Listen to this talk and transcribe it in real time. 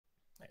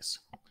Nice.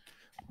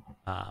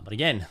 But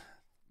again,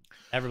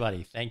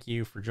 everybody, thank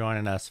you for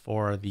joining us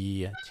for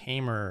the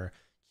Tamer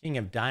King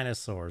of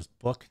Dinosaurs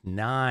Book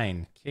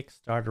 9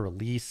 Kickstarter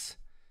release.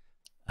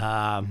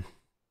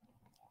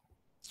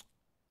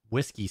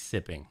 Whiskey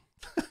sipping.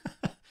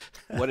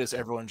 What is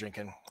everyone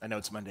drinking? I know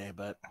it's Monday,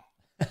 but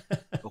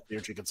hopefully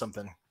you're drinking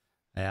something.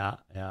 Yeah.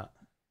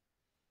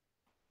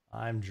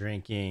 I'm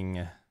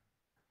drinking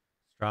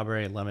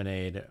strawberry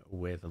lemonade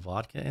with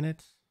vodka in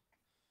it.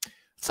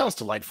 Sounds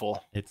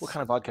delightful. It's what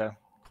kind of vodka?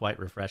 Quite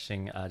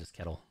refreshing. Just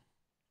Kettle.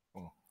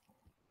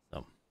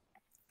 So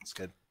it's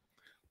good.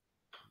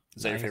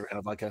 Is that your favorite kind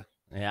of vodka?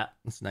 Yeah,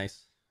 it's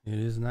nice. It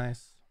is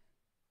nice.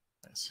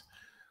 Nice.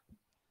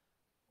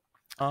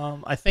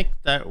 I think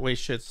that we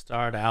should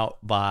start out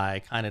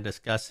by kind of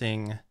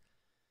discussing,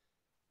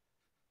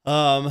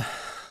 what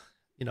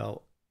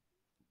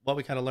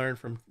we kind of learned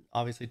from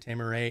obviously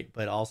Tamer 8,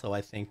 but also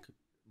I think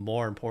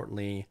more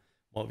importantly,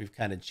 what we've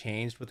kind of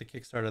changed with the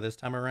Kickstarter this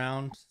time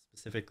around,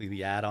 specifically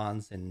the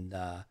add-ons and,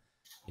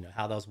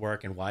 how those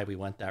work and why we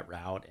went that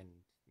route and,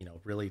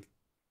 really,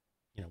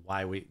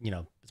 why we,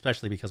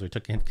 especially because we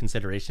took in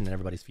consideration and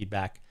everybody's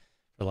feedback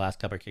for the last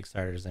couple of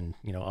Kickstarters and,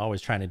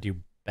 always trying to do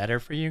better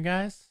for you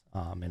guys.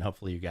 And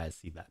hopefully you guys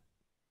see that.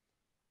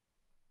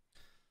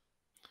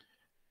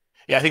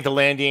 Yeah, I think the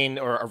landing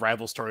or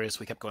arrival stories,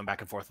 we kept going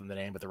back and forth on the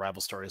name, but the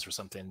arrival stories were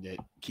something that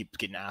keep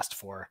getting asked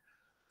for.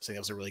 So that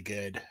was a really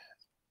good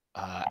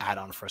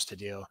add-on for us to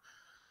do.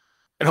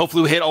 And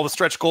hopefully we hit all the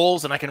stretch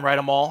goals and I can write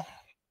them all.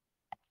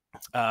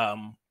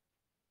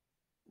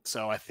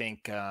 So I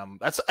think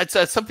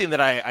that's something that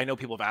I know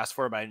people have asked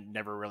for, but I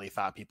never really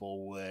thought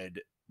people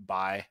would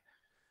buy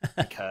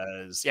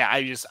because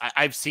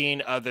I've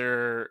seen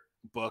other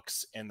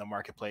books in the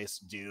marketplace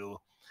do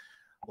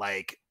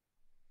like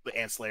the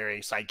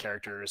ancillary side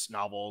characters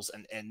novels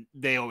and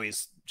they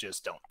always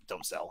just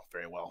don't sell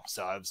very well.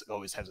 So I was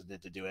always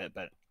hesitant to do it,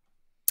 but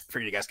I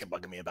figured you guys kept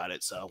bugging me about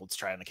it. So let's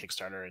try on a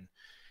Kickstarter and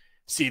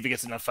see if it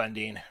gets enough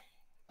funding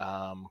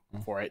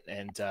for it.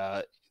 And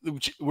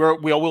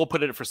we will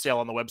put it for sale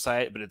on the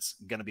website, but it's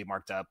going to be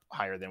marked up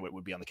higher than what it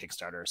would be on the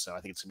Kickstarter. So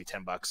I think it's gonna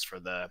be $10 for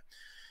the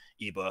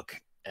ebook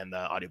and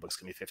the audiobook's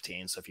gonna be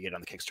 15. So if you get it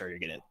on the Kickstarter, you're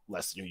getting it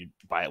less than you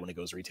buy it when it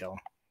goes retail.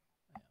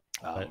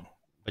 But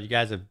you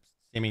guys have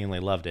seemingly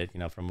loved it,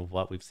 from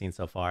what we've seen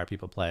so far.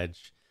 People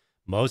pledge.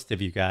 Most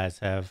of you guys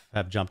have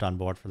jumped on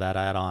board for that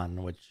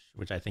add-on,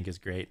 which I think is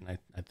great, and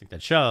I think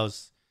that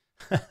shows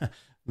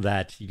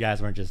that you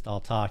guys weren't just all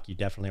talk. You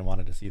definitely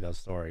wanted to see those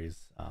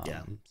stories.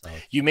 So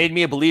you made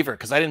me a believer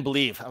because I didn't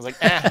believe. I was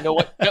like, no,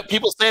 what? No,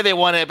 people say they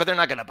want it, but they're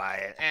not going to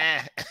buy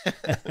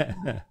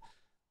it.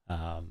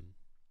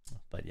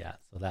 But yeah,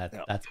 so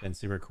that's been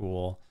super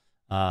cool.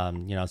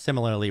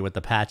 Similarly with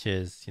the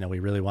patches, we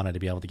really wanted to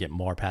be able to get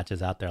more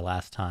patches out there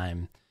last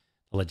time.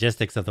 The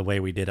logistics of the way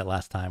we did it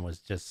last time was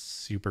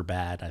just super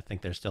bad. I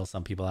think there's still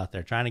some people out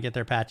there trying to get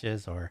their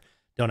patches or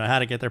don't know how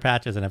to get their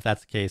patches. And if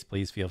that's the case,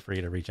 please feel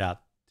free to reach out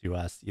to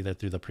us either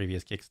through the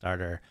previous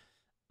Kickstarter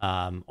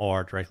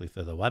or directly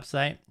through the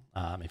website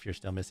if you're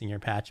still missing your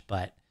patch.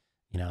 But,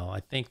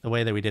 I think the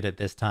way that we did it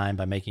this time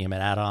by making them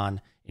an add-on,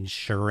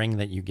 ensuring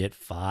that you get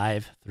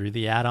 5 through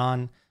the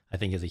add-on, I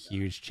think is a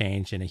huge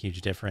change and a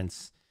huge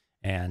difference.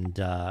 And,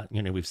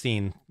 we've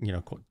seen,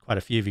 quite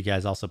a few of you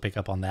guys also pick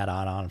up on that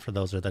add-on for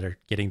those that are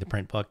getting the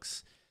print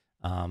books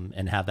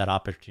and have that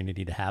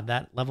opportunity to have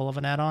that level of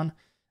an add-on.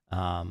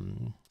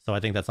 So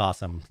I think that's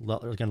awesome.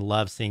 We're going to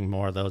love seeing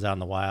more of those out in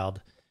the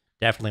wild.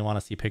 Definitely want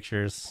to see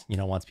pictures,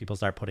 once people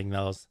start putting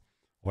those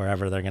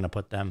wherever they're going to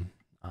put them.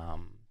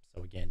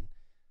 So again,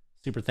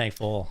 super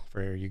thankful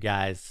for you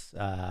guys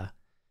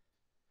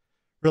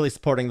really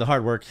supporting the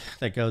hard work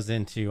that goes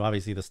into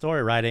obviously the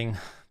story writing,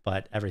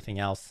 but everything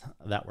else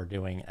that we're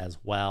doing as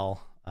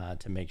well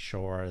to make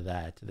sure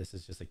that this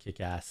is just a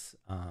kick-ass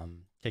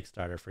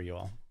Kickstarter for you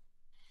all.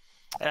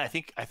 And I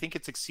think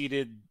it's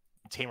exceeded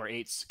Tamer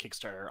 8's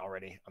Kickstarter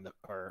already on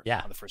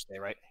the first day,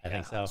 right? I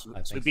think so.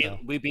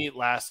 We beat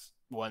last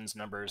one's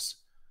numbers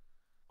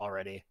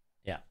already.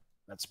 Yeah,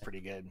 that's pretty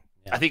good.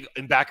 Yeah. I think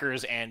in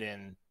backers and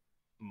in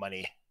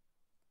money.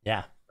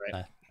 Yeah,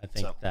 right. I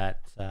think that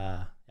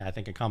I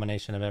think a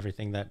combination of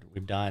everything that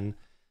we've done.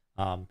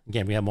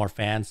 Again, we have more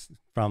fans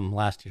from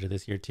last year to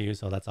this year too,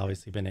 so that's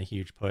obviously been a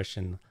huge push,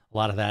 and a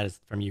lot of that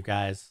is from you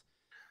guys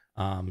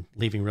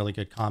leaving really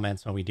good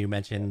comments when we do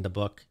mention the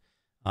book.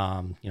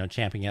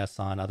 Championing us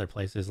on other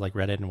places like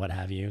Reddit and what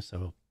have you.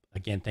 So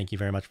again, thank you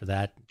very much for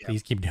that. Yeah.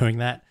 Please keep doing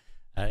that.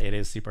 It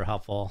is super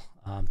helpful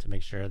to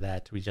make sure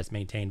that we just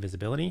maintain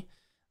visibility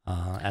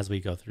as we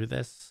go through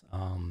this.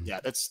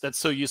 That's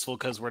so useful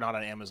because we're not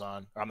on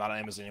Amazon. Or I'm not on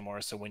Amazon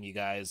anymore. So when you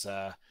guys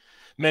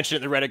mention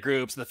it in the Reddit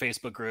groups and the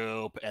Facebook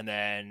group, and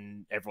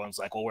then everyone's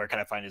like, well, where can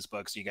I find his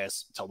books? So you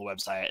guys tell the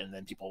website, and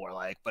then people were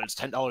like, but it's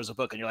 $10 a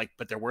book. And you're like,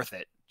 but they're worth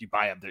it. You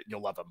buy them,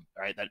 you'll love them.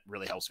 Right. That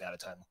really helps me out a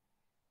ton.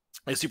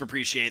 I super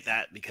appreciate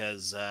that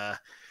because, I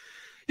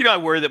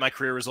worried that my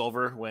career was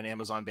over when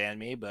Amazon banned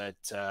me, but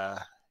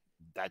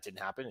that didn't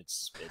happen.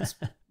 It's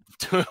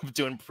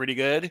doing pretty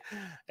good.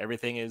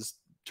 Everything is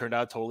turned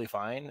out totally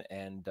fine.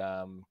 And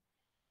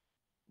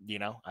you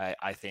know,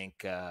 I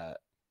think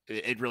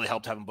it really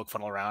helped having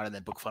BookFunnel around, and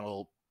then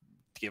BookFunnel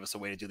gave us a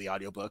way to do the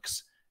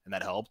audiobooks, and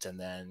that helped. And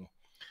then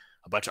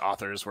a bunch of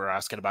authors were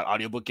asking about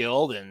Audiobook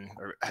Guild and,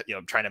 or, you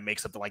know, trying to make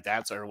something like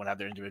that so everyone had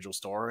their individual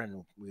store,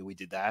 and we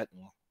did that.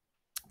 And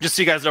just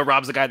so you guys know,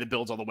 Rob's the guy that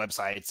builds all the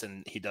websites,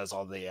 and he does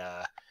all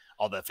the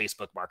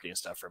Facebook marketing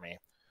stuff for me.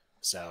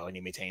 So, and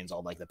he maintains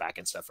all like the back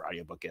end stuff for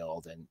Audiobook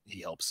Guild, and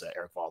he helps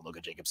Eric Wall and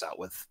Logan Jacobs out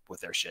with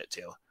their shit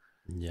too.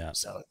 Yeah.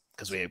 So,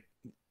 because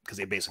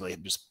they basically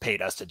just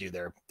paid us to do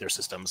their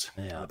systems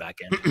on the back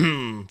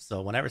end.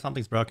 So whenever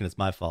something's broken, it's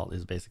my fault,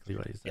 is basically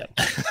what he's saying.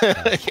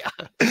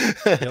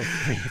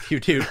 If you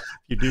do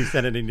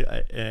send it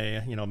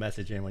in a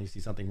message in when you see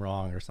something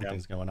wrong or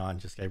something's going on,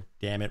 just say,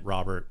 damn it,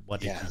 Robert,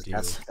 what did you do?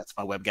 That's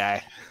my web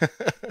guy.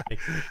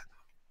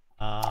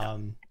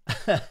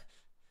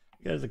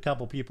 There's a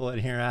couple people in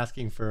here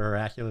asking for a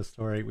Oraculous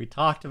story. We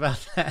talked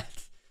about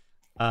that.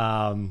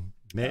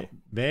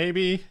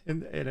 Maybe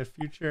in a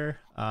future.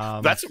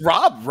 That's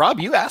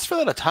Rob, you asked for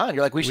that a ton.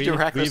 You're like, we should do a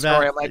Oraculous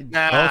story. I'm like,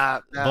 nah.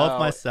 Both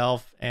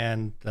myself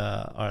and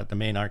the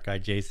main art guy,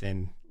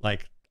 Jason,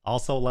 like,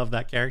 also love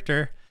that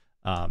character.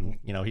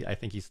 I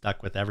think he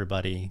stuck with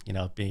everybody,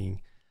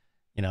 being,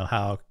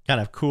 how kind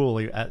of cool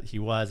he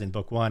was in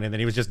book one, and then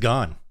he was just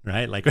gone,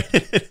 right? Like we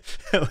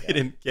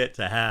didn't get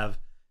to have,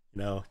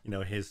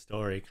 his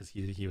story, because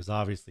he was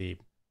obviously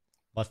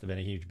must have been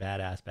a huge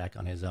badass back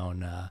on his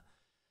own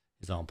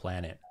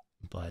planet.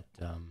 But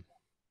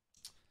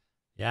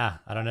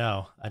I don't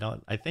know.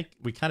 I think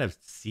we kind of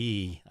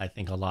see,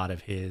 a lot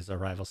of his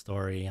arrival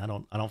story. I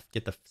don't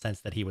get the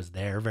sense that he was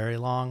there very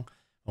long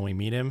when we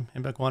meet him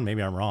in book one.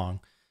 Maybe I'm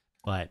wrong,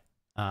 but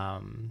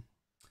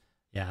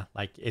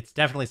like, it's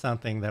definitely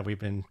something that we've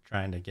been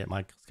trying to get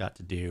Michael Scott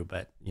to do,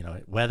 but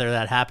whether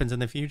that happens in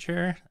the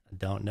future, I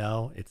don't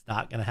know. It's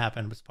not going to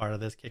happen as part of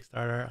this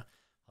Kickstarter.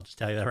 I'll just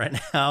tell you that right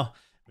now.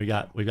 We've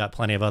got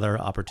plenty of other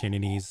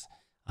opportunities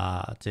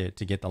to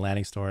get the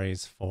landing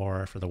stories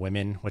for the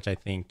women, which I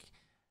think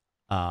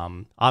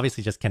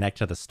obviously just connect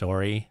to the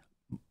story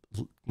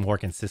more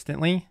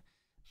consistently.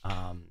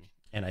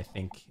 And I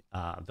think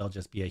they'll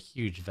just be a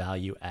huge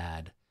value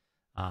add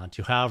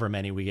to however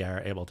many we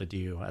are able to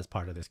do as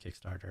part of this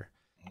Kickstarter.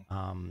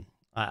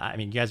 I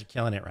mean, you guys are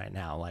killing it right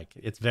now. Like,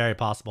 it's very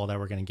possible that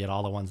we're going to get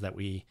all the ones that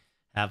we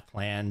have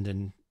planned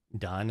and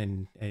done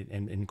and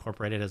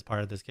incorporated as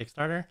part of this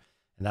Kickstarter.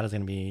 And that is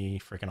going to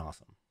be freaking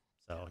awesome.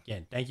 So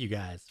again, thank you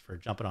guys for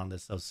jumping on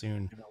this so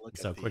soon,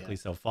 so quickly,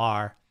 so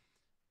far,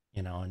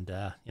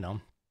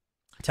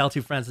 tell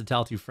two friends to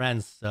tell two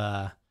friends,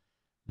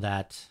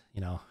 that,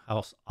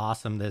 how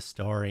awesome this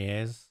story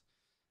is.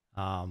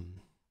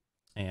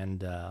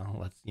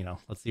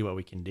 Let's see what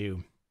we can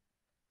do.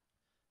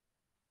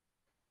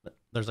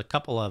 There's a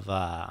couple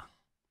of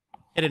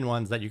hidden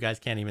ones that you guys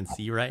can't even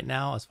see right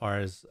now, as far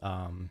as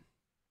some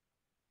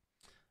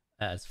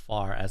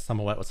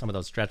of what some of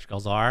those stretch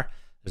goals are.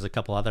 There's a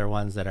couple other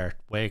ones that are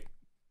way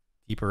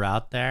deeper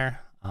out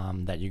there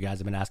that you guys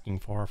have been asking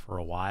for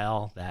a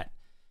while, that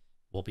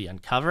will be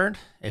uncovered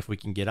if we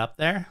can get up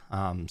there,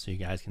 so you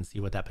guys can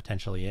see what that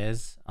potentially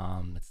is.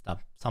 It's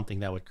not something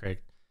that would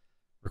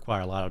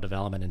require a lot of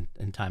development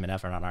and time and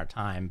effort on our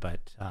time, but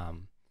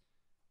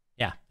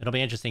it'll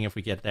be interesting if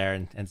we get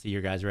there and see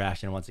your guys'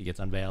 reaction once it gets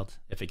unveiled,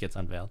 if it gets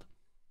unveiled.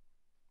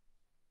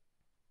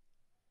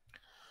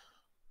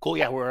 Cool.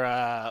 Yeah,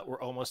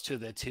 we're almost to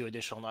the 2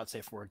 additional not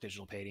safe for work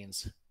digital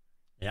paintings.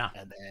 Yeah,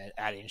 and then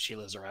adding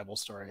Sheila's arrival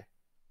story.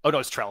 Oh no,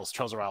 it's Trell's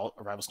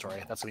arrival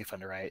story. That's gonna be fun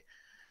to write.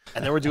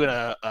 And then we're doing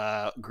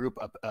a group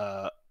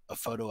a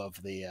photo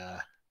of the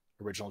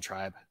original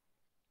tribe.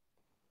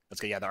 That's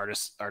good. Yeah, the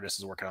artist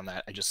is working on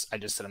that. I just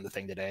sent him the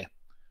thing today.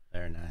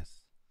 Very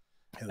nice.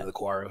 And the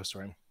Quaro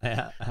story.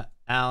 Yeah,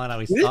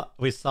 Alan,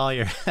 we saw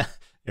your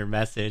your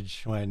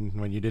message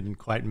when you didn't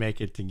quite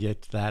make it to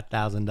get that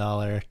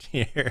 $1,000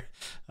 tier.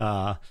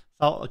 Saw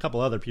a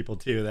couple other people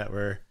too that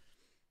were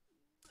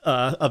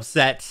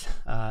upset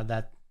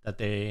that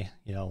they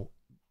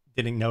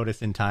didn't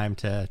notice in time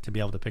to be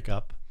able to pick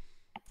up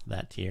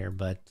that tier.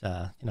 But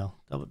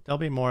there'll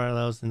be more of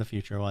those in the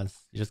future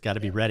ones. You just got to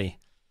be ready.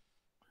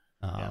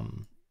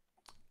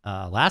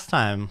 Last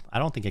time I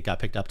don't think it got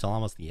picked up till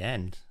almost the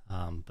end,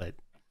 but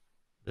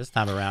this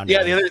time around,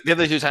 the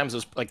other 2 times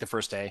was like the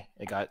first day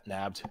it got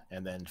nabbed,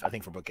 and then I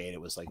think for book 8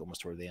 it was like almost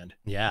toward the end.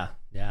 But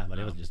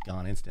it was just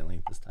gone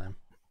instantly this time.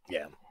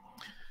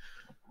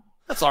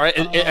 That's all right.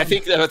 I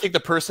think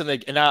the person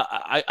that, and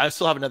I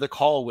still have another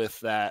call with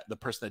the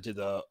person that did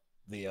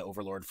the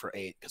Overlord for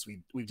 8, because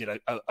we did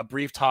a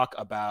brief talk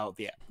about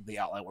the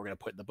outline we're going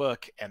to put in the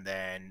book, and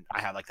then I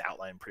have like the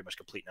outline pretty much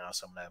complete now,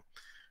 so I'm going to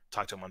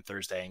talk to him on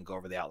Thursday and go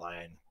over the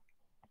outline.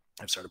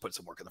 I've started putting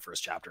some work in the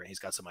first chapter, and he's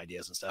got some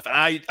ideas and stuff.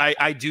 And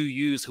I do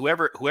use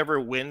whoever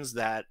wins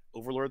that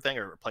Overlord thing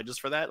or pledges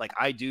for that. Like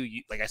I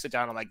sit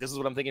down, I'm like, this is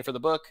what I'm thinking for the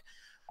book.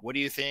 What do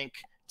you think?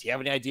 Do you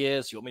have any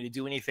ideas? Do you want me to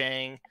do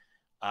anything?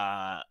 What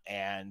I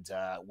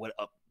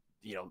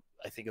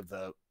think of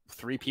the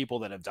 3 people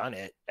that have done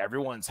it,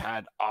 everyone's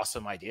had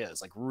awesome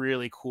ideas, like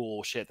really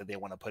cool shit that they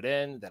want to put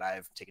in that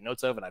I've taken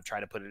notes of, and I've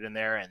tried to put it in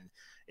there, and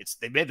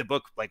they made the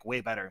book like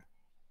way better.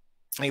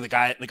 I think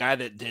the guy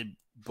that did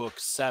book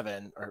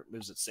 7, or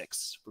was it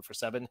 6 for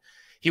 7,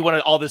 he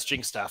wanted all this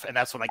Jinx stuff, and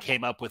that's when I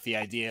came up with the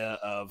idea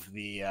of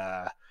the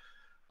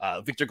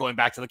Victor going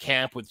back to the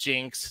camp with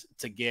Jinx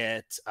to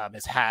get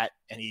his hat,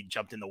 and he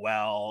jumped in the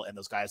well, and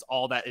those guys,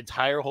 all that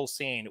entire whole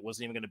scene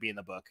wasn't even going to be in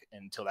the book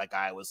until that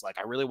guy was like,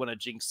 I really want a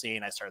Jinx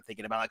scene. I started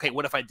thinking about like, hey,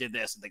 what if I did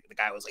this? And the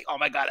guy was like, oh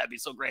my God, that'd be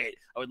so great.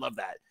 I would love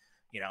that.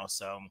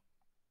 So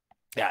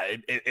yeah,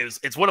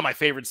 it's one of my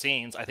favorite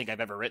scenes I think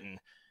I've ever written.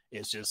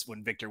 Is just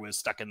when Victor was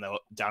stuck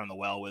down in the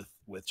well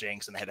with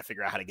Jinx, and they had to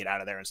figure out how to get out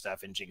of there and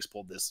stuff. And Jinx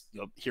pulled this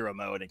hero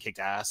mode and kicked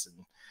ass.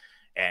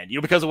 And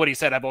because of what he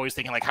said, I'm always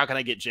thinking like, how can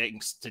I get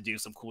Jinx to do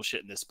some cool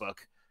shit in this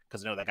book?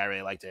 Because I know that guy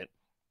really liked it.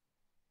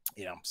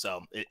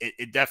 So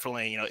it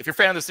definitely, if you're a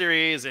fan of the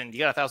series and you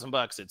got $1,000,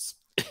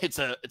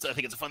 I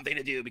think it's a fun thing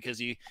to do, because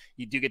you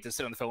do get to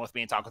sit on the phone with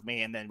me and talk with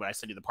me. And then when I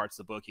send you the parts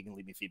of the book, you can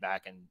leave me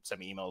feedback and send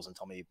me emails and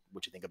tell me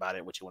what you think about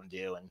it, what you want to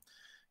do. And,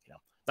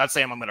 not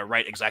saying I'm going to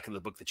write exactly the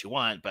book that you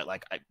want, but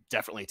like I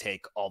definitely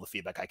take all the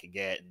feedback I can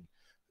get,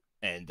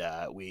 and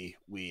we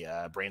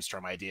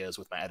brainstorm ideas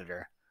with my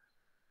editor.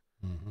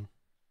 Mm-hmm.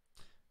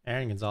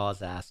 Aaron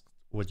Gonzalez asked,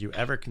 would you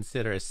ever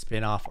consider a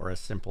spin-off or a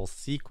simple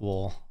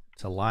sequel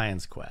to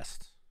Lion's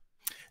Quest?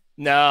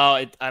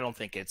 No, I don't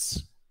think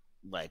it's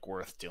like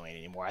worth doing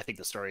anymore. I think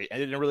the story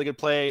ended in a really good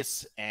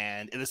place,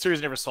 and the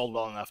series never sold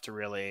well enough to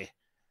really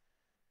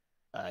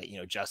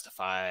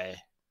justify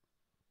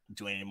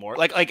doing anymore.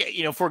 Like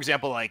for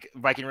example, like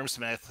Viking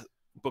Roomsmith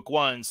book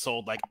 1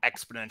 sold like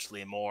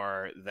exponentially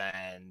more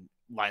than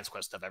Lion's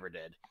Quest stuff ever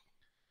did.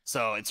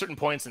 So at certain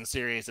points in the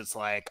series, it's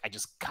like I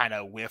just kind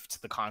of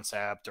whiffed the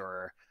concept,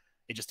 or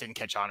it just didn't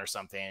catch on or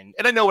something.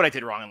 And I know what I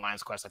did wrong in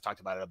Lion's Quest. I've talked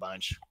about it a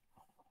bunch.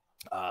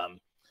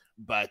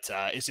 But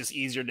it's just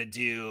easier to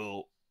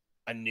do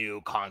a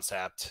new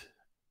concept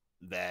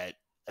that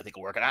I think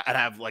will work. And I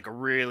have like I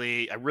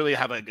really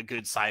have a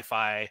good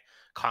sci-fi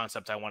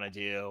concept I want to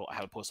do. I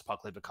have a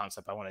post-apocalyptic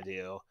concept I want to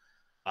do.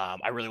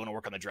 I really want to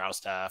work on the Drow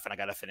stuff, and I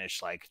got to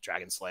finish like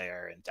Dragon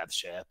Slayer and Death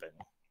Ship, and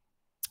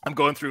I'm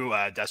going through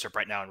Death Ship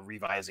right now and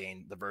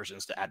revising the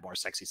versions to add more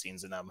sexy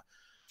scenes in them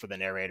for the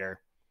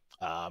narrator.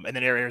 And the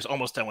narrator's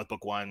almost done with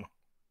book 1.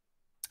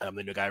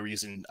 The new guy, we're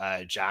using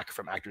Jack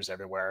from Actors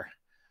Everywhere,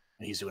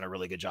 and he's doing a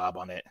really good job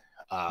on it.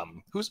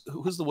 Who's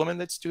the woman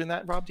that's doing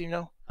that, Rob? Do you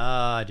know?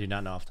 I do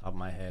not know off the top of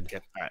my head.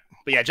 Okay, all right.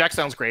 But yeah, Jack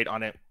sounds great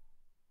on it.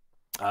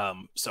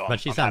 But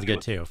she sounds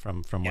good too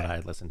from what I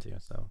listened to.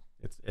 So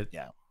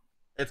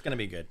it's gonna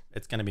be good.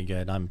 It's gonna be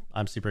good.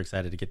 I'm super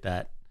excited to get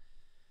that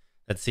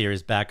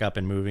series back up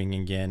and moving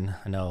again.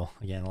 I know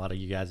again a lot of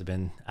you guys have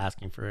been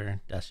asking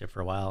for Death Ship for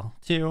a while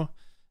too.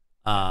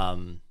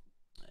 And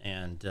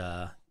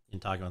in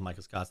talking with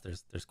Michael Scott,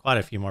 there's quite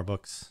a few more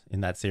books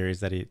in that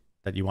series that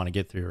you want to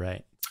get through,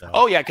 right? So.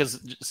 Oh yeah,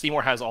 because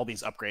Seymour has all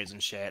these upgrades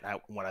and shit. I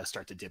want to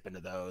start to dip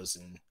into those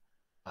and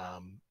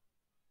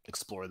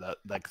explore the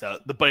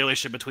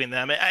relationship between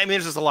them. I mean,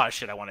 there's just a lot of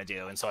shit I want to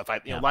do. And so if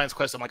Lion's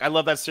Quest, I'm like, I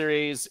love that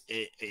series.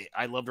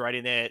 I loved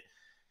writing it.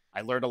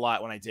 I learned a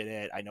lot when I did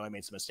it. I know I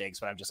made some mistakes,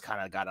 but I've just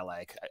kind of got to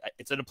like,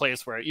 it's in a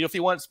place where, if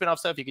you want spin-off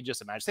stuff, you can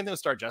just imagine. Same thing with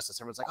Star Justice.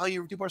 Everyone's like, oh,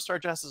 you do more Star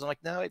Justice. I'm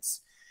like, no,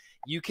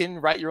 you can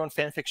write your own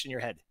fan fiction in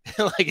your head.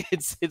 Like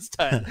it's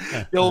done.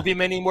 There will be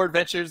many more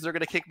adventures. They're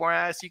going to kick more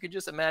ass. You can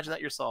just imagine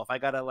that yourself. I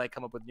got to like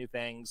come up with new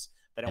things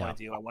that I want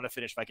to do. I want to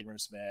finish Viking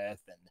Roomsmith,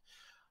 and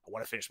I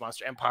want to finish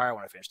Monster Empire. I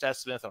want to finish Death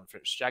Smith. I want to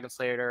finish Dragon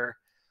Slayer,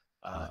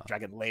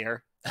 Dragon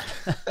Lair.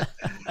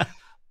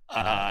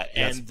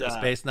 And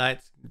Space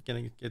Knight's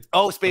gonna get.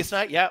 Oh, Space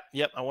Knight. Yep.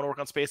 I want to work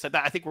on Space Knight.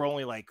 I think we're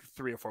only like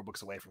 3 or 4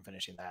 books away from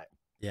finishing that.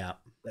 Yeah,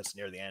 that's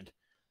near the end.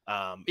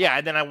 And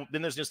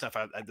then there's new stuff.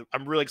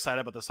 I'm really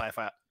excited about the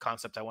sci-fi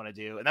concept I want to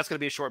do, and that's going to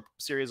be a short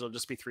series. It'll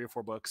just be 3 or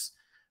 4 books.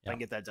 I can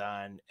get that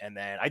done, and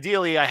then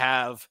ideally I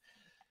have,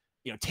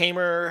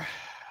 Tamer,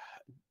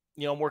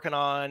 I'm working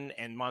on,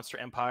 and Monster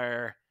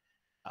Empire,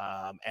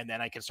 and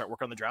then I can start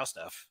working on the Drow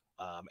stuff.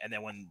 And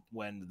then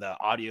when the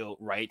audio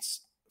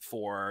rights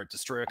for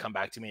Destroyer come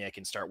back to me, I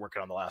can start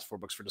working on the last 4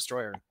 books for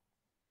Destroyer.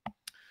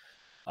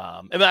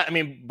 And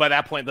by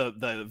that point,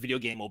 the video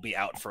game will be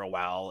out for a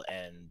while,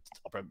 and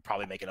I'll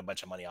probably making a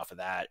bunch of money off of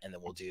that. And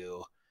then we'll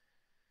do,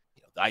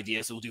 the idea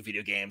is we'll do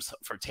video games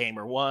for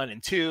Tamer 1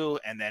 and 2,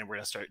 and then we're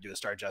gonna do a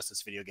Star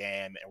Justice video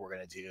game, and we're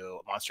gonna do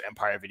a Monster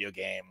Empire video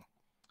game.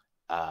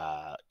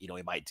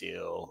 We might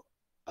do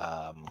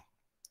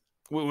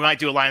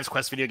a Lion's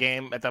Quest video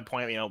game at that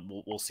point.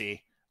 We'll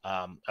see.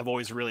 I've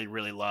always really,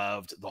 really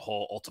loved the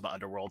whole Ultima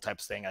Underworld type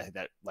of thing. I think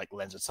that like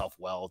lends itself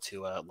well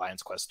to a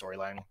Lion's Quest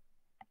storyline.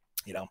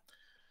 So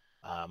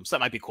that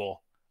might be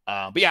cool.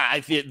 But yeah,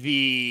 I think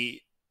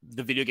the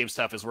video game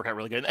stuff is working out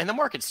really good, and the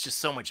market's just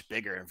so much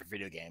bigger for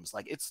video games.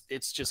 Like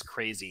it's just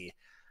crazy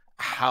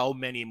how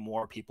many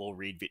more people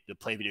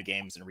play video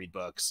games and read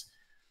books.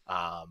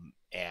 The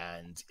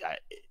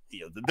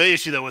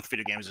issue though with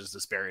video games is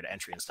this barrier to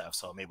entry and stuff.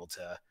 So I'm able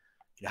to,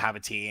 have a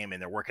team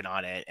and they're working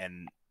on it.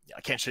 And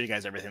I can't show you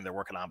guys everything they're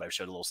working on, but I've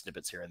showed little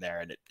snippets here and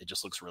there, and it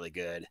just looks really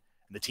good.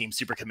 And the team's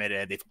super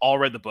committed. They've all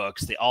read the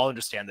books. They all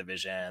understand the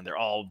vision. They're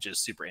all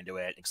just super into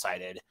it,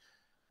 excited.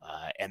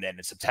 And then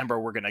in September,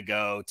 we're going to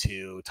go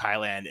to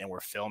Thailand, and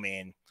we're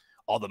filming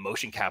all the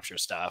motion capture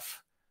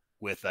stuff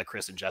with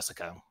Chris and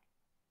Jessica.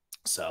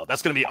 So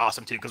that's going to be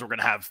awesome too, because we're going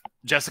to have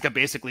Jessica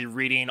basically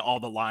reading all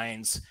the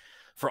lines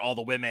for all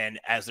the women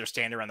as they're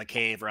standing around the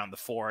cave, around the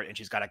fort, and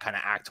she's got to kind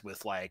of act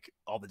with like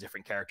all the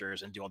different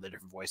characters and do all the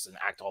different voices and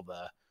act all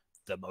the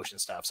motion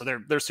stuff. So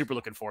they're super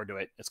looking forward to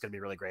it. It's going to be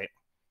really great.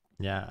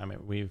 Yeah, I mean,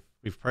 we've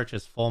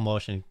purchased full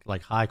motion,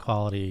 like high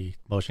quality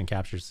motion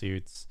capture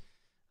suits.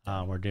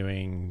 We're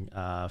doing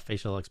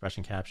facial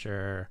expression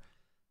capture.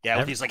 Yeah,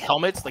 with these like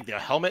helmets, like the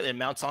helmet it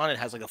mounts on, it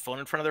has like a phone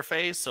in front of their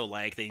face. So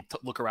like they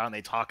look around,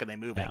 they talk, and they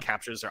move, and it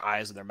captures their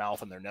eyes and their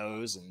mouth and their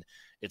nose, and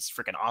it's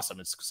freaking awesome.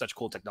 It's such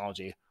cool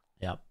technology.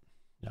 Yep.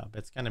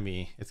 It's gonna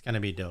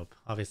be dope.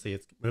 Obviously,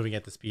 it's moving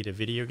at the speed of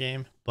video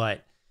game,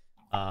 but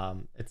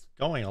it's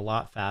going a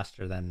lot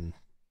faster than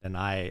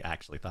I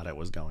actually thought it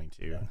was going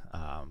to,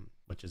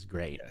 which is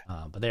great.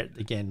 But they're,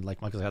 again,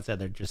 like Michael Scott said,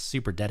 they're just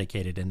super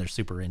dedicated and they're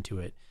super into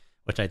it,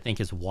 which I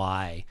think is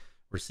why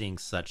we're seeing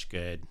such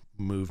good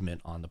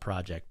movement on the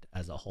project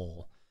as a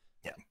whole.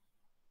 Yeah.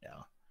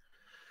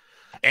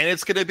 And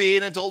it's going to be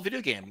an adult video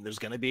game. There's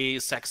going to be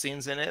sex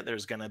scenes in it.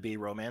 There's going to be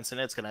romance in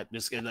it.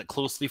 It's going to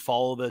closely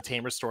follow the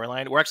Tamer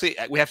storyline.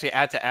 We have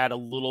to add a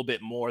little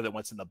bit more than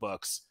what's in the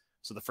books.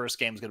 So the first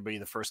game is going to be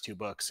the first 2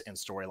 books in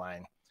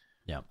storyline.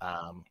 Yeah.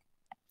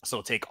 So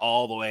it'll take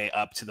all the way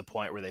up to the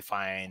point where they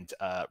find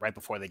right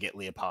before they get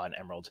Leopold and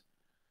Emerald.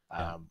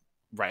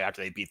 Right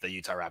after they beat the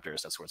Utah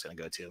Raptors, that's where it's going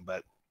to go to.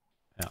 But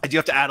I do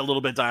have to add a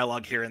little bit of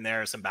dialogue here and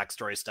there, some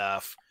backstory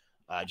stuff,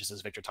 just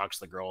as Victor talks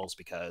to the girls,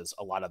 because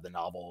a lot of the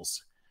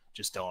novels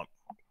just don't.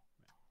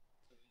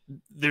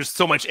 There's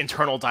so much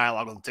internal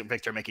dialogue with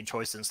Victor making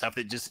choices and stuff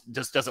that just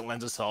doesn't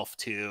lend itself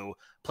to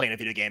playing a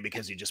video game,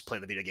 because you just play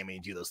the video game and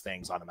you do those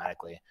things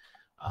automatically.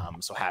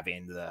 So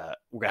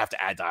we're gonna have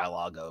to add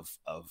dialogue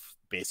of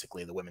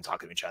basically the women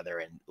talking to each other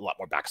and a lot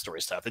more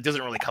backstory stuff that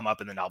doesn't really come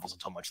up in the novels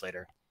until much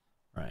later.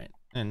 Right.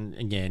 And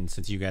again,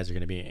 since you guys are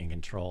going to be in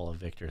control of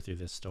Victor through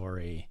this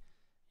story,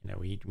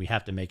 we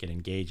have to make it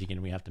engaging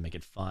and we have to make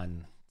it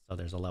fun. So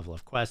there's a level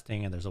of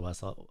questing, and there's a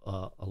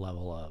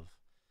level of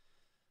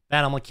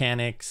battle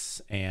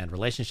mechanics and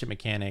relationship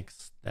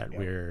mechanics that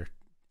we're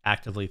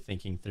actively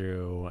thinking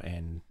through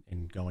and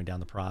going down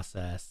the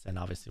process. And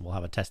obviously we'll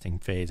have a testing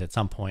phase at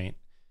some point,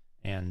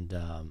 and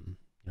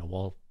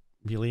we'll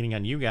be leaning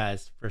on you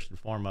guys first and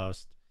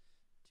foremost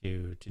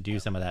to do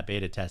some of that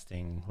beta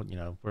testing.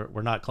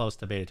 We're not close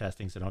to beta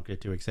testing, so don't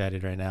get too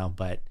excited right now,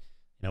 but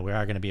we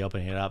are going to be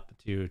opening it up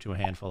to a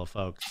handful of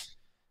folks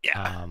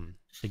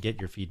to get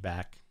your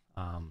feedback.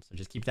 So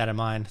just keep that in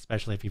mind,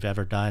 especially if you've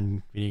ever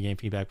done video game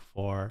feedback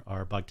before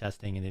or bug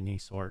testing in any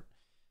sort.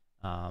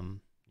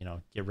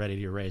 Get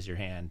ready to raise your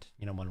hand,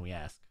 when we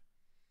ask.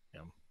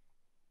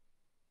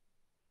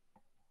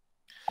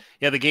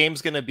 Yeah, the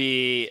game's going to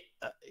be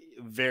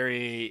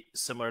very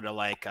similar to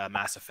like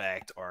Mass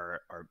Effect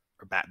or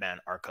Batman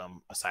Arkham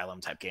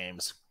Asylum type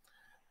games.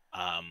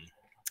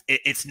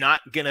 It's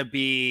not going to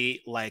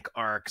be like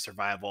Ark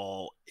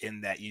Survival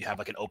in that you have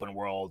like an open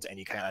world and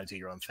you kind of do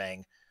your own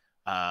thing.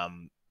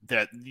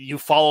 That you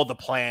follow the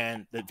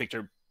plan that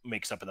Victor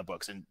makes up in the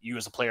books, and you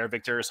as a player,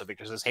 Victor. So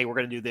Victor says, hey, we're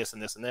going to do this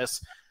and this and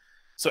this.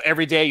 So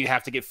every day you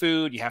have to get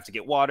food, you have to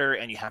get water,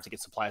 and you have to get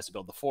supplies to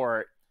build the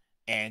fort.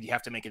 And you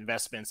have to make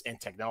investments in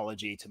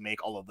technology to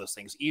make all of those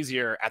things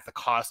easier at the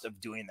cost of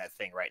doing that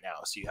thing right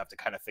now. So you have to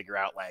kind of figure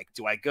out, like,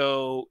 do I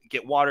go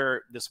get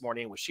water this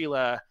morning with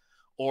Sheila,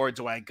 or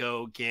do I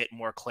go get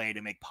more clay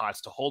to make pots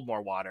to hold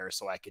more water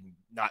so I can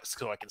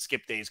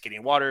skip days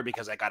getting water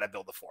because I got to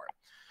build the fort.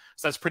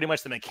 So that's pretty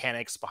much the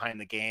mechanics behind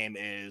the game,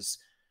 is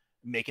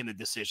making the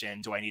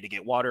decision, do I need to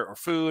get water or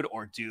food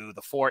or do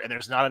the fort? And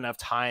there's not enough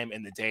time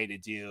in the day to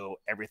do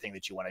everything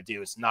that you want to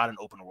do. It's not an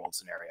open world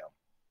scenario.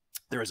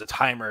 There is a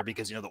timer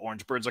because, the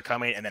orange birds are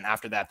coming, and then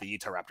after that, the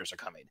Utah Raptors are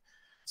coming.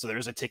 So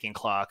there's a ticking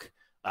clock,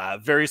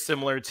 very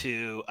similar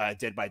to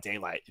Dead by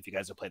Daylight, if you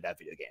guys have played that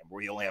video game,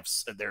 where you only have,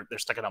 they're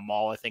stuck in a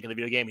mall, I think, in the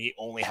video game. He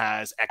only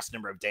has X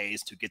number of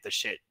days to get the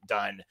shit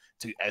done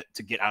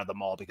to get out of the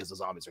mall because the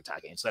zombies are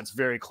attacking. So that's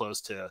very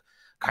close to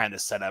kind of the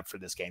setup for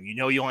this game.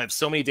 You only have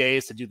so many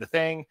days to do the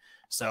thing.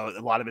 So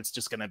a lot of it's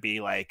just going to be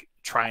like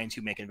trying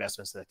to make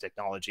investments in the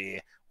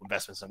technology,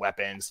 investments in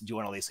weapons,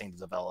 doing all these things to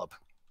develop,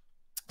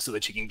 so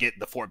that you can get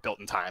the fort built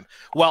in time,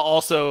 while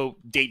also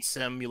date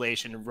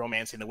simulation,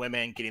 romancing the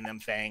women, getting them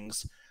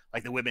things.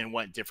 Like the women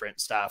want different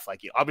stuff.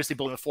 Like, obviously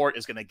building the fort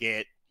is going to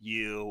get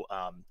you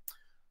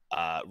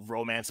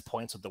romance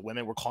points with the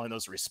women. We're calling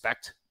those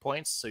respect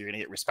points. So you're going to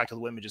get respect of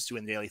the women just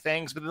doing daily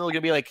things, but then they're going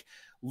to be like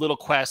little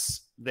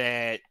quests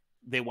that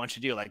they want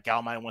you to do. Like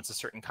Galmine wants a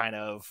certain kind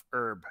of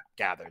herb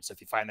gathered. So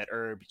if you find that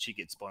herb, she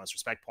gets bonus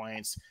respect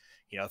points.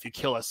 If you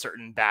kill a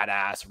certain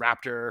badass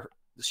raptor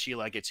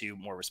Sheila gets you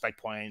more respect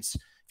points.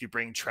 If you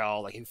bring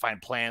Trell, like you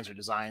find plans or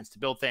designs to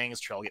build things,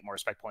 Trell get more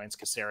respect points.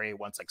 Kasseri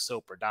once like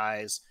soap or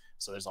dies.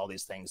 So there's all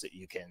these things that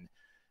you can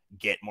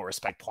get more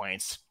respect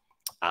points.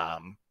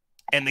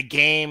 And the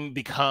game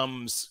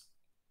becomes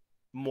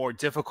more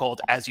difficult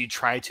as you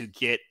try to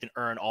get and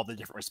earn all the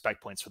different respect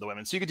points for the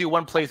women. So you could do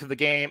one playthrough of the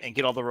game and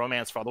get all the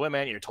romance for all the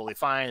women. You're totally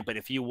fine. But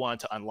if you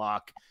want to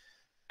unlock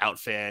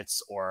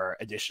outfits or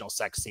additional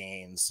sex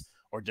scenes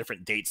or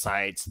different date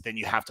sites, then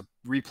you have to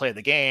replay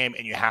the game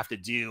and you have to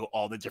do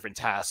all the different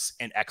tasks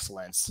in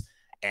excellence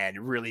and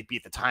really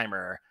beat the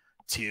timer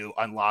to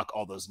unlock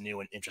all those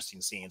new and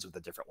interesting scenes with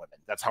the different women.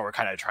 That's how we're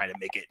kind of trying to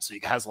make it so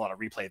it has a lot of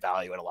replay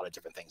value and a lot of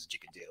different things that you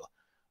can do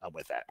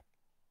with that.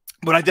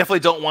 But I definitely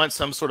don't want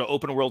some sort of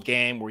open world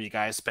game where you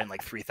guys spend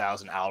like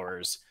 3,000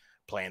 hours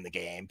playing the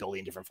game,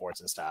 building different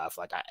forts and stuff.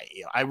 Like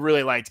I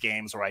really liked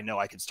games where I know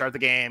I could start the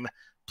game,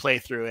 play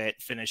through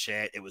it, finish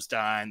it. It was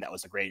done. That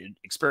was a great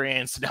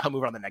experience. Now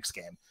move on to the next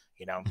game,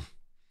 you know?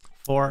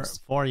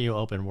 For you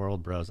open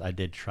world bros, I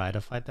did try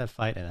to fight that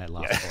fight and I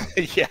lost.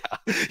 Yeah.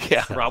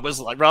 Yeah. So, Rob's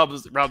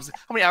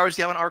how many hours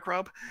do you have on Arc,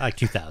 Rob? Like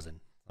 2,000.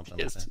 Something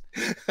yes.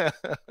 like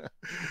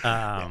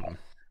that.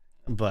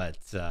 But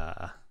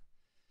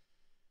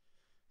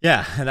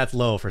yeah, that's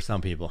low for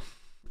some people.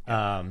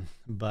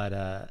 But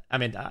I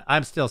mean,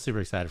 I'm still super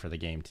excited for the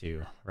game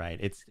too, right?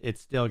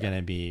 It's still going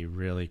to be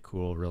really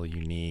cool, really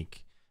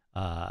unique,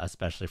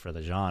 especially for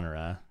the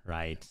genre,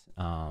 right?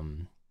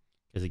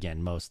 Because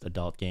again, most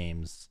adult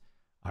games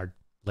are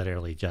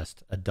literally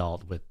just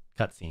adult with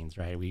cutscenes,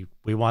 right?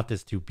 We want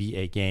this to be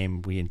a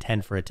game. We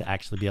intend for it to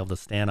actually be able to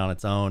stand on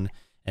its own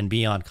and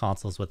be on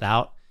consoles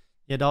without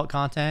the adult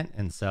content,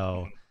 and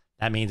so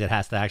that means it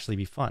has to actually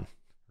be fun,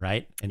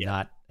 right?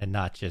 And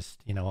not just,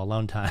 you know,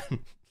 alone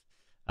time.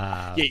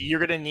 Yeah, you're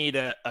gonna need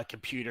a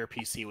computer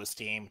PC with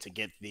Steam to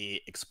get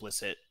the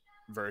explicit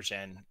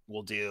version.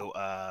 We'll do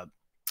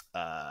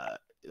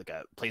like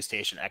a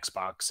PlayStation,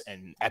 Xbox,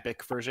 and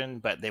Epic version,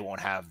 but they won't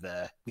have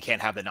we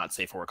can't have the not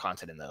safe for work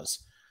content in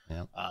those.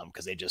 Yeah.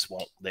 Because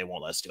they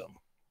won't let us do them.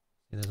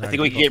 Yeah, I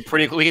think we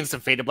can get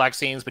some faded black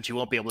scenes, but you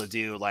won't be able to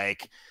do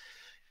like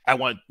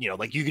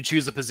like you could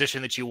choose the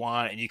position that you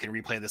want and you can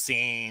replay the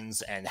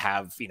scenes and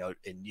have,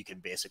 and you can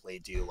basically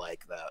do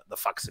like the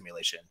fuck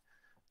simulation.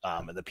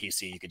 And the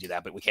PC, you could do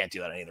that, but we can't do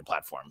that on any other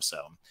platform.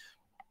 So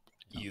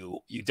you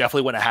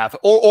definitely want to have,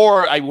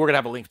 we're going to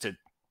have a link to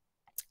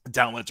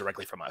download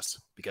directly from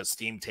us because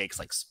Steam takes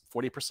like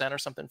 40% or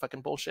something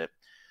fucking bullshit.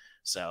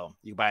 So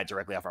you buy it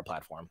directly off our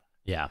platform.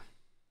 Yeah.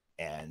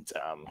 And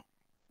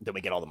then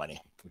we get all the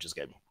money, which is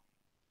good.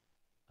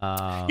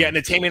 And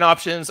the taming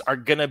options are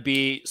going to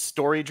be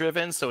story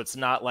driven. So it's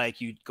not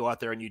like you go out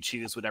there and you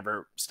choose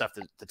whatever stuff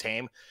to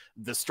tame.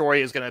 The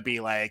story is going to be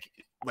like,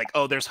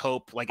 oh, there's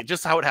Hope, like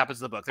just how it happens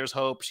in the book. There's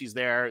Hope, she's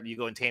there. You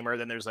go and tame her.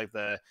 Then there's like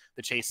the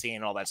chase scene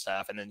and all that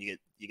stuff, and then you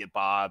get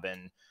Bob,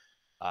 and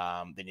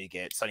then you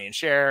get Sonny and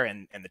Cher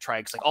and the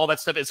Trikes, like all that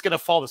stuff. It's gonna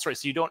follow the story.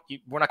 So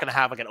we're not gonna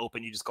have like an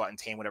open. You just go out and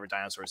tame whatever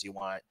dinosaurs you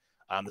want.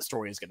 The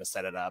story is gonna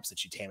set it up so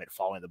that you tame it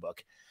following the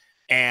book.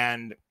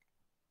 And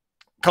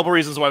a couple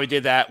reasons why we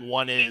did that.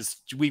 One is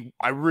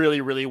I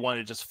really, really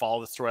wanted to just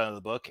follow the story of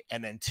the book,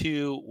 and then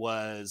two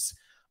was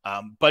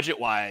budget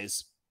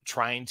wise,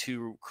 trying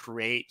to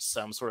create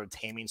some sort of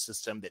taming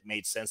system that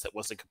made sense, that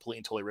wasn't completely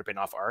and totally ripping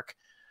off Arc.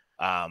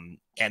 And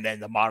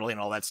then the modeling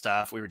and all that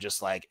stuff, we were just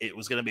like, it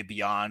was going to be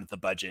beyond the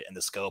budget and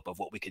the scope of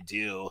what we could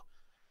do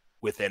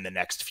within the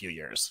next few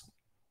years.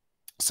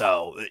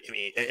 So, I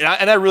mean,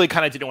 and I really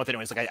kind of didn't want that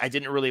anyways. Like, I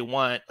didn't really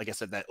want, like I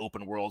said, that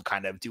open world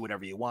kind of do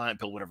whatever you want,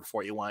 build whatever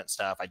fort you want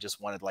stuff. I just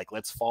wanted like,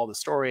 let's follow the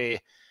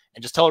story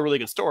and just tell a really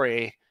good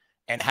story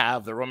and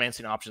have the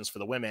romancing options for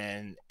the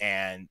women,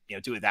 and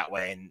do it that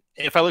way. And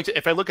if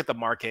I look at the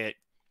market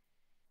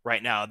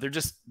right now,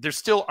 there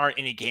still aren't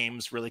any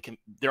games really.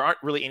 There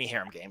aren't really any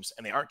harem games,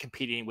 and they aren't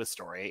competing with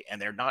story,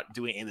 and they're not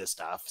doing any of this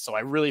stuff. So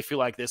I really feel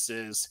like this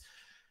is,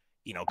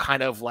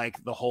 kind of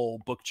like the whole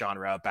book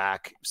genre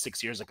back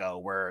 6 years ago,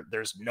 where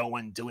there's no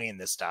one doing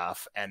this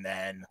stuff. And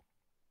then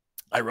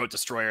I wrote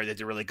Destroyer, they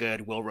did really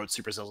good. Will wrote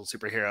Super Sizzle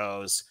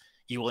Superheroes.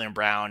 E. William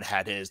Brown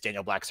had his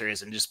Daniel Black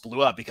series and just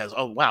blew up because,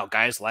 oh wow,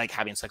 guys like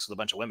having sex with a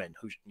bunch of women.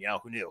 Who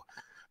knew?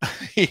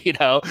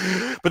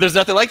 But there's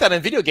nothing like that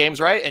in video games,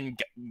 right? And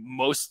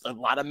a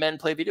lot of men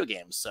play video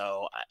games,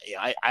 so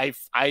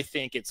I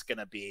think it's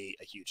gonna be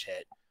a huge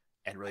hit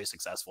and really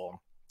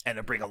successful, and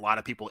to bring a lot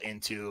of people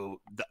into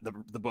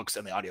the books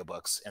and the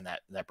audiobooks and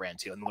that brand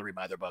too, and they'll read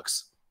my other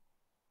books.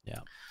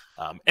 Yeah.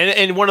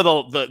 And one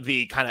of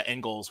the kind of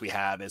end goals we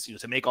have is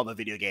to make all the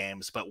video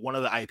games, but one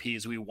of the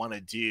IPs we want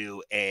to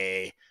do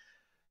an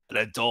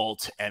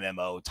adult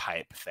MMO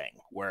type thing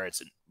where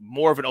it's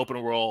more of an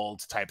open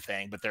world type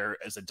thing, but there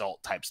is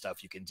adult type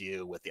stuff you can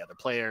do with the other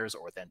players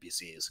or with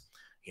NPCs,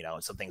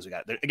 and some things we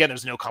got. Again,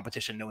 there's no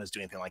competition. No one's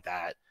doing anything like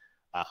that.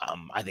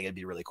 I think it'd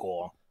be really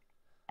cool.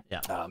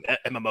 Yeah.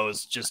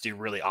 MMOs just do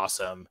really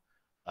awesome.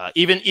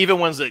 Even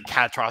ones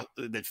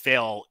that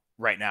fail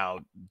right now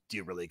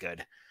do really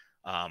good.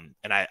 I'm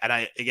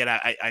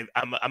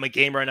a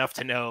gamer enough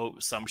to know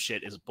some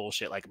shit is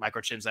bullshit. Like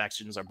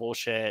microtransactions are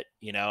bullshit.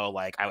 You know,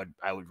 like I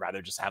would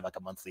rather just have like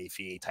a monthly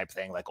fee type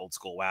thing, like old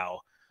school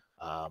WoW.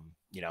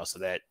 You know, so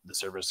that the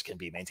servers can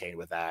be maintained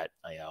with that.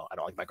 You know, I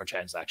don't like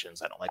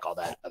microtransactions. I don't like all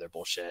that other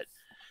bullshit,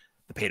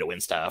 the pay to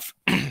win stuff.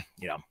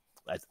 You know,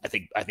 I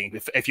think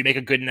if you make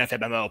a good enough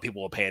MMO,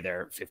 people will pay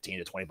their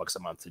 $15 to $20 a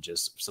month to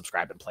just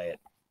subscribe and play it.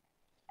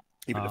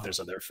 Even if there's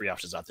other free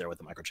options out there with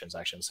the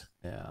microtransactions.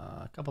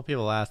 Yeah, a couple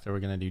people asked if we're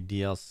going to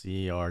do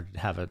DLC or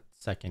have a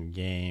second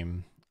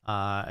game.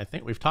 I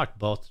think we've talked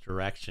both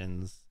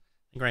directions.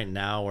 I think right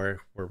now we're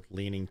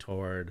leaning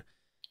toward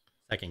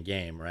second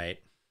game, right?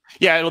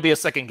 Yeah, it'll be a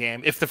second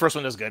game if the first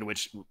one does good,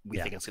 which we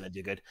think it's going to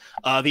do good.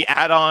 The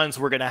add-ons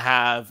we're going to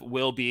have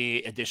will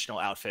be additional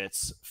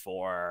outfits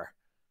for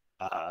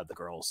the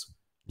girls.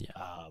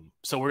 Yeah.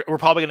 So we're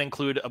probably going to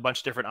include a bunch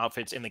of different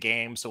outfits in the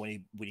game. So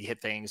when you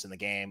hit things in the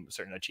game,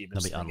 certain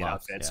achievements, They'll be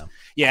unlocked, outfits.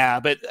 Yeah,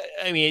 but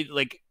I mean,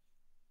 like,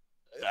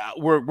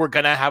 we're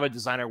going to have a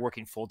designer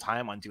working full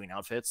time on doing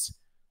outfits,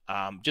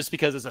 just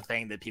because it's a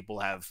thing that people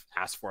have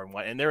asked for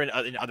and they're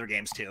in other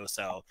games too.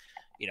 So,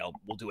 you know,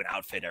 we'll do an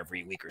outfit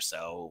every week or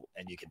so,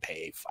 and you can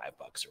pay $5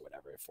 or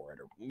whatever for it.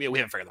 Or we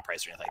haven't figured the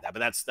price or anything like that, but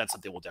that's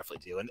something we'll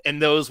definitely do.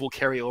 And those will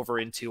carry over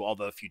into all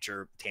the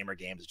future Tamer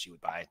games that you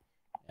would buy.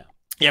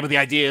 Yeah, but the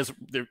idea is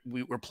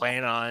we're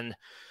planning on,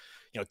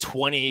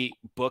 20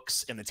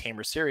 books in the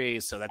Tamer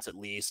series. So that's at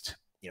least,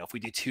 if we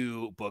do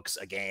 2 books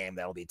a game,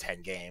 that'll be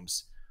 10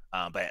 games.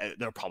 But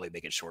they'll probably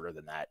make it shorter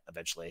than that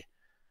eventually.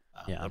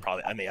 They'll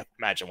probably, I mean,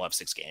 imagine we'll have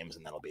 6 games,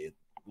 and that'll be,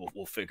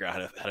 we'll figure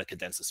out how to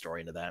condense the story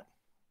into that.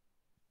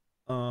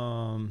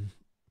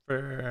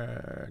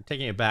 For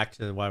taking it back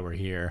to why we're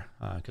here,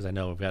 because I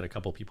know we've had a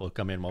couple people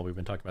come in while we've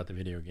been talking about the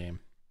video game.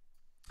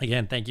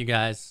 Again, thank you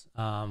guys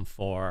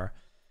for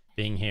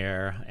being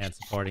here and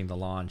supporting the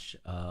launch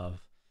of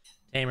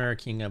Tamer,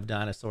 King of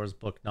Dinosaurs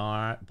book 9.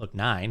 I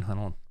don't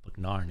know what book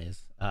 9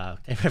 is.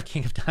 Tamer,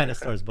 King of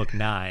Dinosaurs book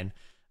 9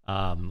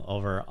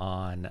 over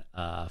on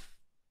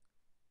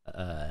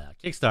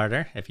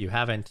Kickstarter. If you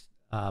haven't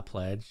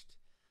pledged,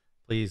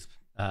 please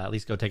at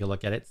least go take a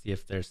look at it, see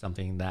if there's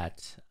something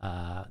that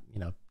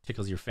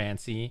tickles your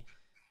fancy.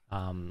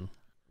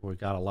 We've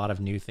got a lot of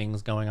new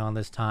things going on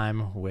this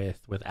time with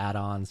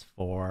add-ons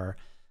for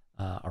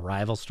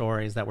Arrival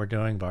stories that we're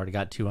doing. We've already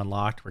got 2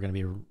 unlocked. We're going to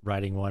be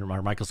writing one.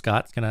 Michael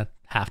Scott's going to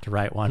have to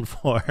write one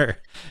for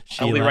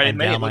Sheila and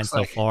Downline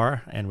so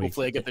far, and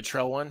hopefully I get the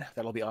Trail one.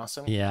 That'll be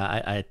awesome.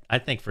 Yeah, I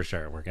think for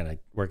sure we're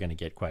gonna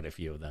get quite a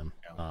few of them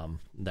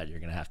that you're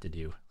gonna have to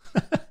do.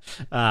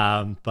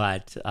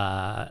 But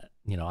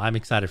I'm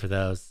excited for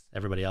those.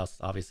 Everybody else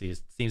obviously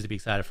seems to be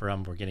excited for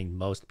them. We're getting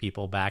most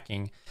people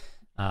backing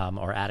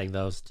or adding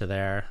those to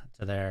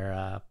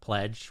their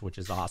pledge, which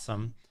is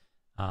awesome.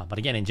 But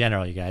again, in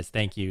general, you guys,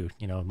 thank you.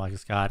 Michael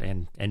Scott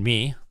and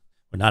me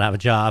would not have a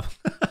job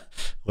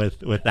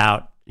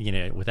without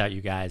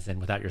you guys and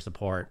without your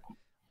support.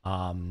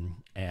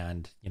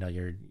 And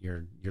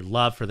your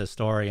love for the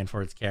story and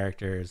for its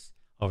characters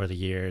over the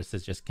years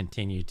has just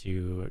continued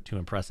to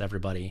impress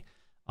everybody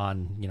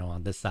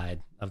on this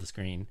side of the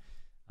screen.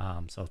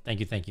 So thank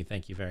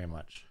you very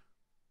much.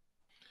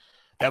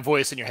 That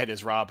voice in your head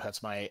is Rob.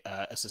 That's my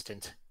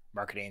assistant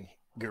marketing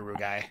guru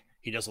guy.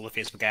 He does all the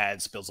Facebook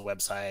ads, builds a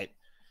website,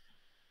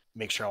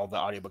 makes sure all the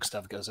audiobook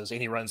stuff goes,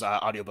 and he runs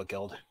Audiobook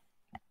Guild.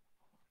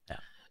 Yeah.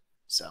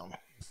 So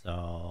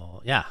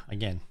yeah,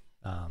 again,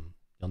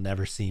 you'll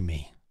never see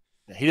me.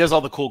 He does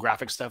all the cool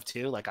graphic stuff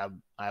too. Like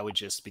I would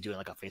just be doing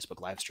like a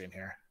Facebook live stream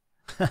here.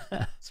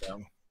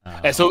 So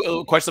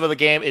question about the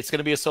game. It's going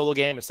to be a solo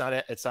game. It's not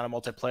a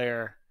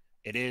multiplayer.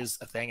 It is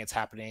a thing. It's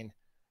happening.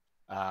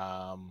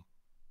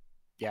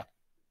 Yeah.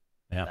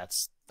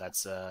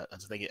 That's the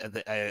thing.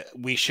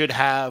 We should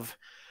have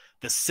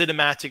the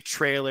cinematic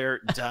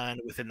trailer done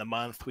within the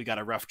month. We got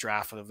a rough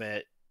draft of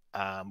it,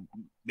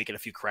 making a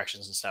few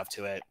corrections and stuff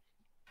to it.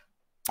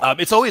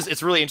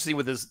 It's really interesting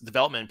with this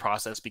development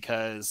process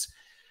because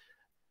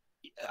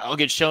I'll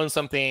get shown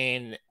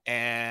something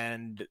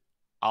and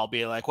I'll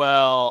be like,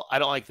 well, I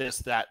don't like this,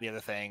 that, the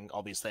other thing,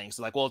 all these things.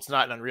 So like, well, it's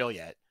not in Unreal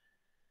yet.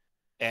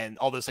 And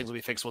all those things will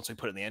be fixed once we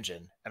put it in the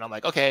engine. And I'm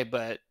like, okay,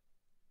 but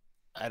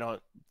I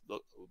don't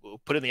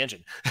put it in the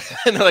engine.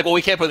 And they're like, well,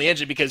 we can't put it in the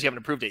engine because you haven't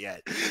approved it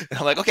yet. And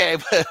I'm like, okay,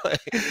 but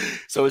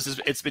so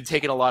it's been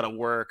taking a lot of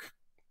work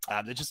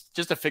just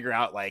to figure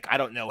out, like, I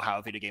don't know how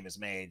a video game is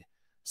made.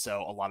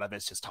 So a lot of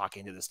it's just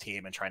talking to this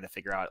team and trying to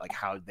figure out like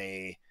how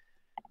they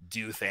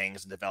do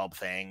things and develop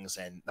things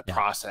and the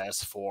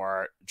process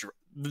for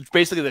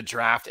basically the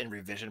draft and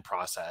revision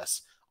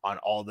process on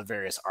all the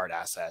various art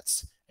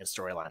assets and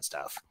storyline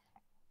stuff.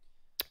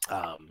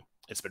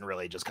 It's been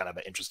really just kind of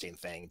an interesting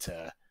thing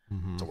to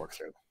work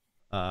through.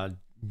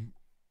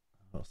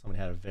 Somebody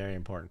had a very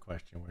important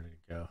question. Where did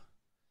it go?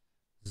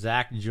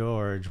 Zach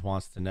George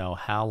wants to know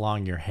how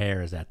long your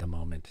hair is at the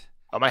moment.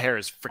 Oh, my hair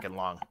is freaking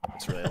long.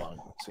 It's really long.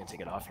 So we can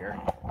take it off here.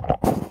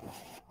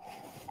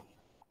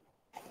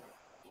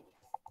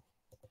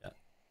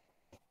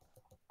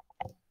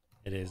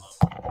 It is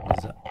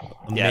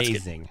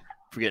amazing.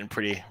 for getting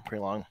pretty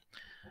long.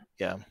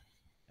 Yeah.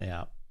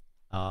 Yeah.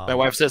 My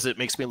wife says it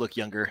makes me look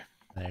younger.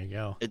 There you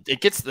go.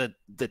 It gets the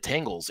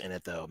tangles in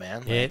it though,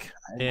 man. Like,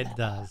 it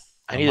does.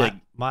 I need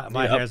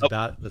my hair's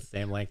about the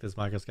same length as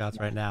Michael Scott's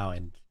right now,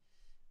 and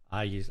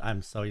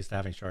I'm so used to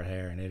having short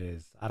hair, and it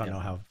is. I don't know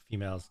how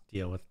females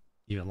deal with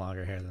even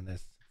longer hair than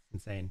this. It's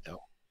insane. No.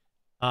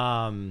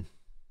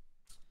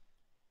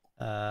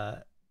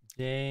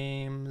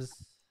 James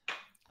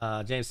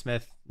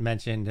Smith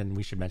mentioned, and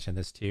we should mention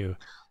this too,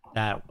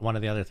 that one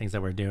of the other things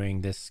that we're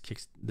doing this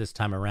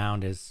time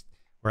around is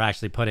we're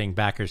actually putting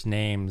backers'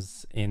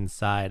 names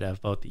inside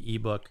of both the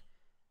ebook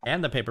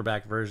and the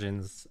paperback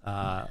versions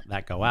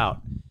that go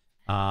out.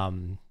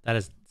 That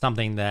is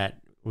something that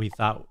we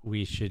thought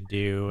we should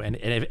do. And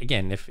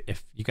again,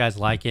 if you guys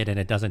like it and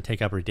it doesn't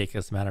take up a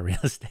ridiculous amount of real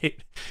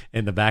estate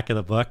in the back of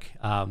the book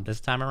this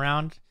time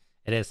around,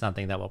 it is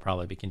something that will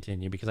probably be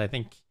continued, because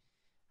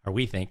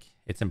we think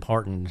it's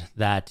important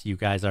that you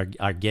guys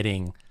are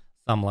getting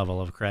some level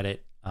of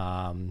credit,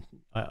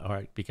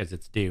 or because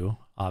it's due,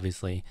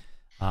 obviously.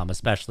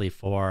 Especially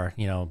for,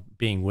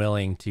 being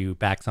willing to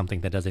back something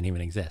that doesn't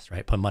even exist,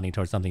 right? Put money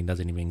towards something that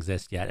doesn't even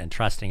exist yet, and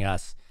trusting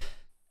us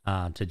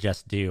to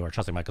just do, or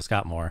trusting Michael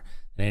Scott more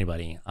than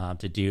anybody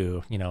to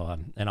do,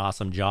 an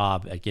awesome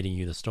job at getting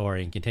you the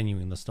story and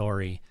continuing the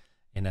story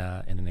in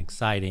an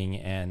exciting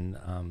and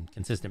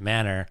consistent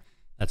manner.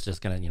 That's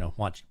just gonna,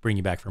 bring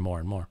you back for more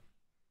and more.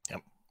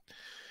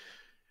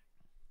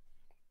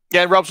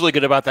 Yeah, Rob's really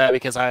good about that,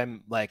 because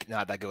I'm like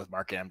not that good with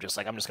marketing. I'm just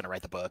gonna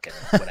write the book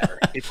and whatever.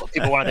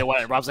 people want it, they want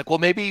it. And Rob's like, well,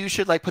 maybe you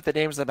should like put the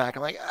names in the back.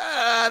 I'm like,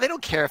 they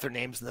don't care if their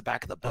names in the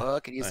back of the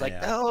book. And he's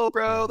like, no,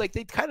 bro, like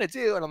they kind of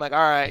do. And I'm like, all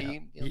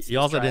right. You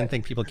also didn't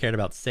think people cared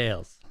about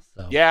sales.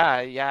 So. Yeah,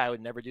 I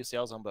would never do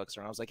sales on books.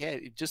 And I was like,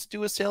 hey, just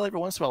do a sale every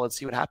once in a while. Let's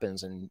see what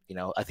happens. And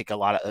I think a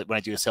lot of when I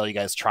do a sale, you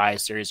guys try a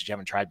series that you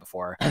haven't tried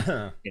before.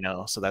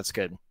 So that's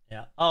good.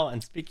 Yeah. Oh,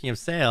 and speaking of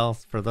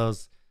sales, for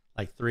those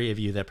like 3 of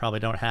you that probably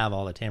don't have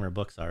all the Tamer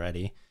books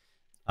already,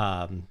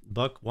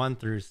 book 1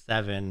 through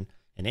 7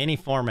 in any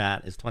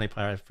format is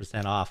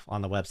 25% off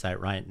on the website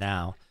right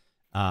now.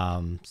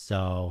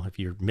 So if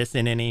you're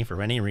missing any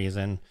for any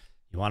reason,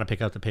 you want to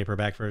pick up the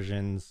paperback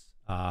versions,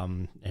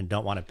 and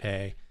don't want to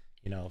pay,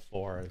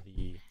 for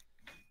the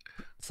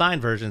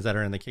signed versions that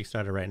are in the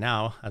Kickstarter right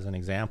now, as an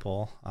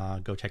example,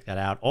 go check that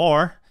out.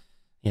 Or,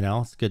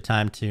 it's a good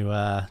time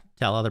to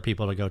tell other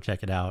people to go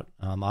check it out.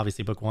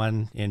 Obviously, book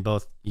 1 in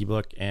both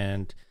ebook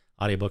and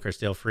audiobook are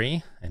still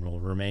free and will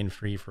remain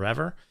free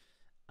forever.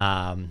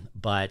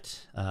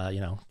 But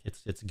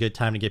it's a good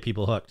time to get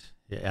people hooked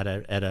at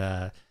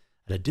a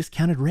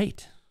discounted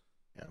rate.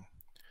 Yeah.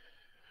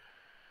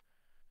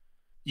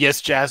 Yes,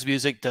 jazz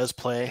music does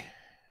play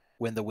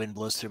when the wind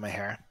blows through my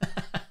hair.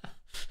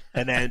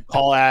 And then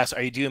Paul asks,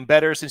 "Are you doing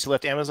better since you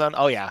left Amazon?"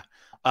 Oh yeah.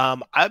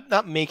 I'm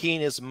not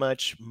making as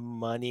much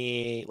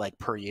money like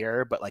per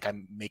year, but like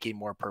I'm making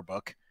more per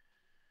book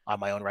on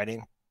my own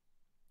writing.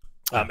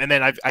 And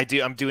then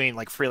I'm doing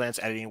like freelance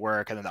editing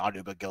work and then the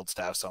Audiobook Guild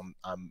stuff. So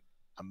I'm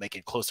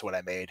making close to what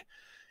I made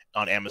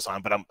on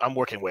Amazon, but I'm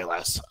working way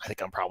less. I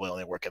think I'm probably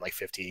only working like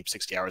 50,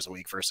 60 hours a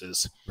week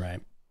versus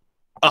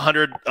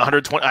 100,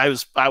 120.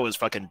 I was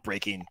fucking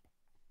breaking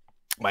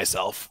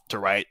myself to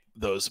write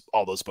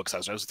all those books. I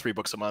was 3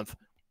 books a month,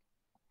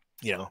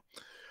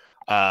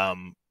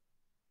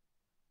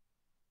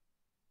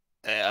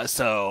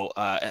 so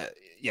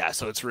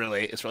it's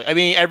really, I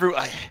mean,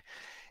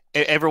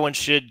 everyone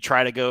should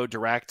try to go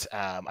direct.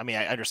 I mean,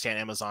 I understand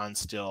Amazon's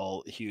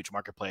still a huge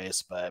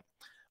marketplace, but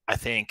I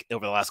think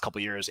over the last couple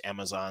of years,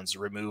 Amazon's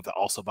removed the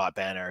also bought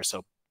banner,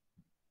 so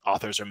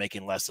authors are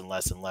making less and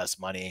less and less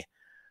money.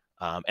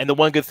 And the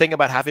one good thing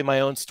about having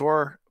my own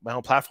store, my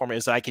own platform,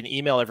 is that I can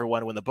email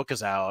everyone when the book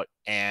is out,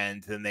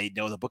 and then they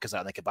know the book is out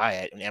and they can buy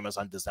it. And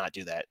Amazon does not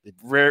do that. They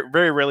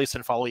very rarely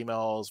send follow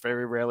emails,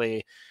 very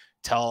rarely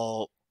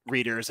tell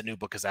readers a new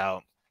book is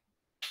out.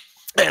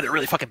 And they're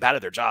really fucking bad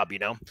at their job,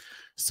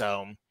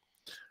 So,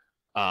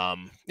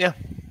 yeah,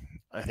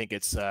 I think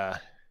it's a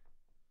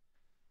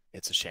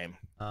shame.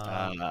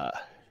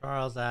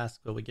 Charles asked,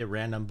 will we get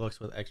random books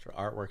with extra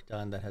artwork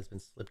done that has been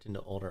slipped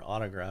into older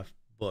autograph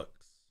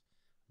books?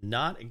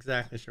 Not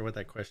exactly sure what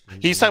that question is.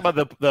 He's talking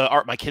about the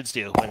art my kids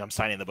do when I'm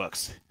signing the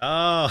books.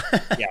 Oh,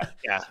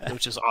 yeah,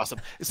 which is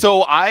awesome.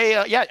 So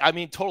I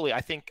mean, totally.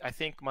 I think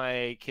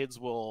my kids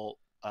will.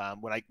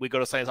 When we go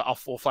to sign,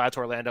 we'll fly out to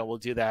Orlando. We'll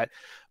do that.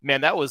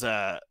 Man, it was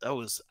like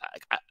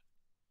I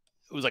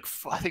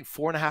think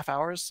 4.5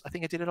 hours. I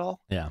think I did it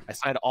all. Yeah, I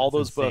signed all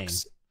those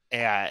books.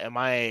 Yeah, and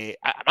I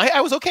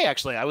was okay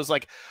actually. I was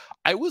like,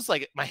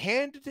 my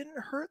hand didn't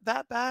hurt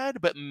that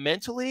bad, but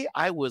mentally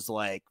I was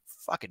like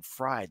fucking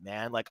fried,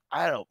 man. Like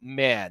I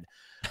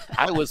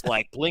was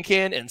like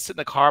blinking and sitting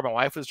in the car. My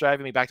wife was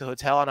driving me back to the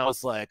hotel, and I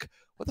was like,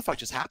 what the fuck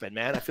just happened,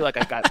 man? I feel like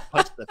I got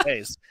punched in the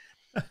face.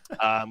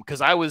 Because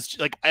I was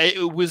like,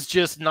 it was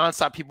just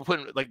nonstop. People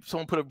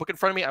someone put a book in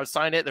front of me, I would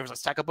sign it. There was a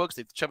stack of books.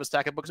 They'd shove a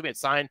stack of books at me. I'd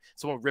sign.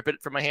 Someone would rip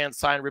it from my hands,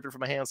 sign, rip it from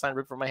my hands, sign,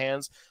 rip it from my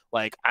hands.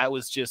 Like I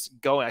was just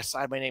going. I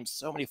signed my name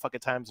so many fucking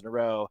times in a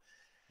row,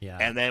 Yeah.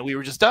 And then we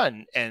were just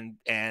done. And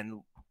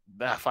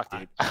fuck,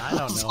 dude. I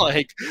don't know.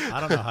 Like, I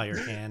don't know how your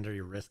hand or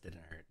your wrist didn't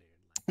hurt, dude.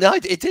 No,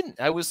 it didn't.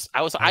 I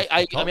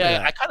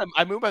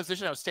I moved my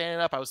position. I was standing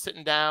up. I was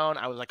sitting down.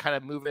 I was like kind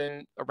of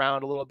moving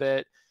around a little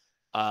bit.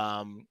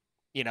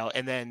 You know,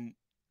 and then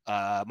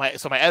my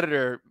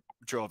editor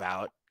drove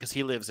out because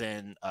he lives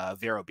in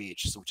Vero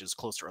Beach, which is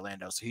close to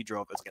Orlando. So he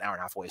drove, it's like an hour and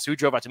a half away. So he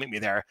drove out to meet me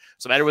there.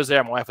 So my editor was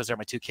there, my wife was there,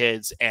 my 2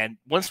 kids. And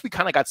once we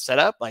kind of got set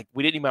up, like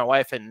we didn't need my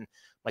wife and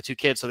my 2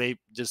 kids, so they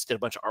just did a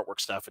bunch of artwork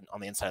stuff on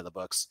the inside of the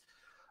books.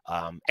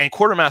 And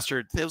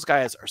Quartermaster, those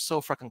guys are so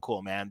fucking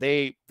cool, man.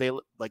 They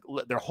like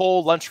their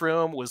whole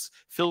lunchroom was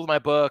filled with my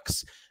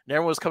books, and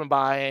everyone was coming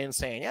by and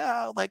saying,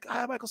 yeah, like,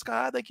 hi, Michael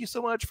Scott, thank you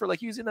so much for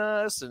like using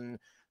us. And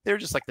they're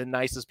just like the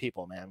nicest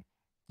people, man.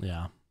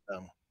 Yeah.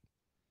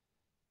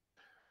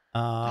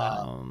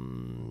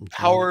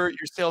 How are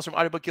your sales from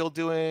Audiobook Guild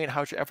doing?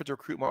 How's your effort to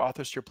recruit more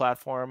authors to your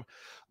platform?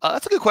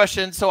 That's a good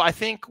question. So I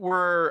think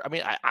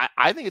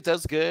I think it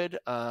does good.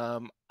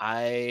 I'm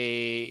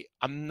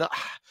not,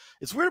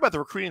 it's weird about the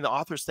recruiting the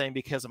authors thing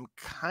because I'm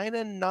kind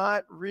of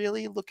not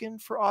really looking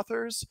for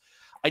authors.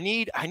 I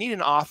need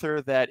an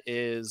author that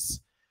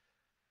is,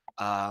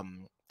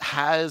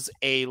 has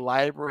a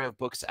library of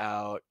books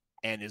out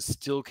and is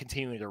still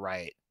continuing to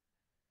write.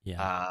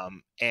 Yeah.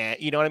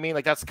 And you know what I mean?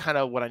 Like that's kind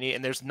of what I need.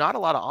 And there's not a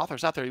lot of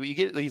authors out there. You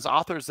get these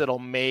authors that'll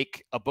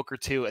make a book or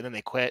 2 and then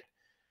they quit.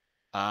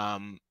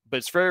 But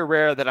it's very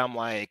rare that I'm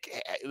like,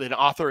 an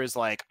author is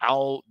like,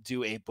 I'll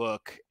do a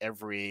book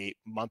every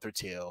month or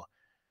 2.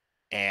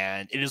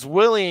 And it is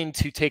willing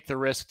to take the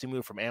risk to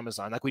move from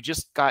Amazon. Like we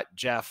just got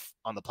Jeff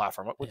on the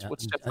platform.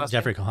 What's Jeff's last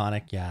Jeffrey name?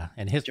 Kohanic, yeah.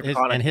 And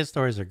his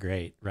stories are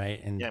great, right?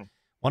 And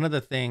one of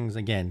the things,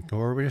 again,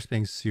 we're just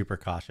being super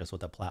cautious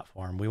with the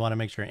platform. We want to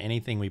make sure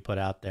anything we put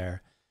out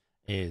there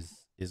is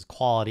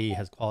quality,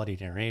 has quality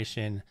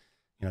narration.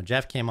 You know,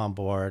 Jeff came on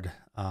board.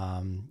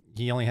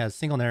 He only has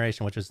single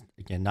narration, which is,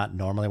 again, not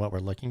normally what we're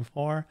looking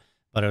for,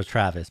 but it was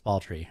Travis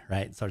Baltree,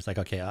 right? So it's like,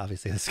 okay,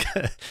 obviously this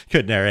is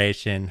good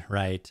narration,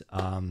 right?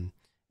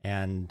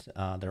 And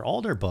they're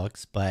older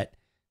books, but,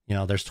 you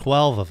know, there's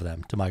 12 of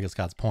them, to Michael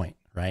Scott's point,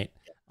 right?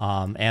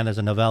 And there's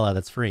a novella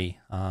that's free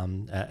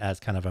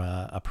as kind of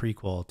a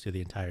prequel to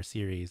the entire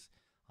series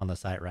on the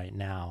site right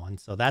now. And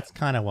so that's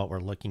kind of what we're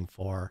looking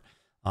for.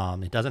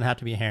 It doesn't have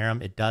to be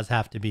harem. It does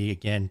have to be,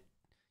 again,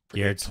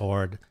 geared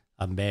toward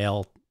a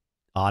male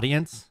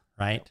audience,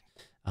 right?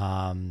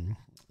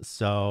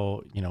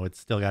 So, you know, it's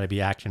still got to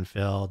be action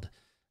filled.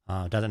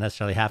 It doesn't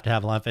necessarily have to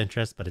have love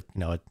interest, but it,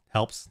 you know, it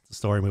helps the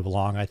story move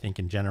along, I think,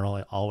 in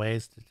general,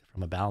 always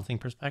from a balancing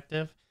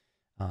perspective.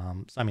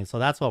 So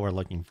that's what we're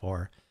looking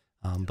for.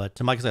 But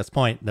to Michael's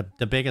point,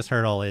 the biggest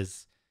hurdle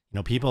is, you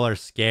know, people are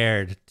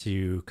scared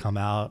to come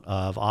out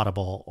of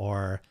Audible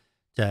or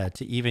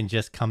to even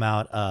just come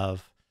out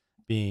of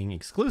being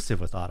exclusive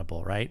with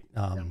Audible, right?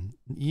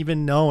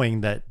 Even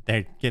knowing that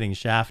they're getting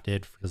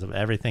shafted because of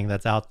everything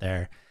that's out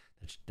there,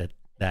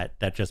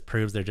 that just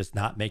proves they're just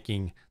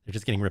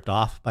getting ripped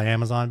off by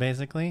Amazon,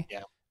 basically.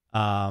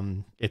 Yeah.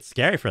 It's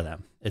scary for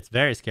them. It's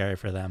very scary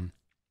for them.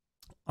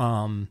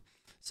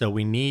 So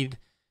we need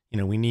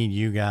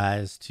you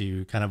guys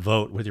to kind of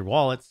vote with your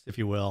wallets, if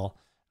you will.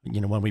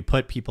 You know, when we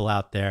put people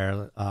out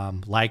there,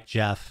 like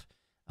Jeff,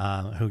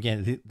 who,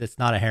 again, it's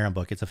not a harem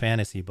book, it's a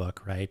fantasy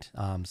book, right?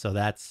 So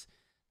that's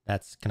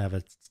kind of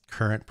a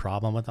current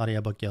problem with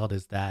Audiobook Guild,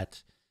 is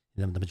that,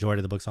 you know, the majority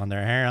of the books on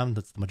their harem,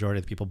 that's the majority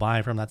of the people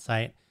buying from that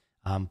site.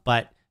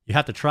 But you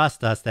have to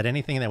trust us that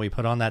anything that we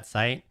put on that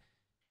site,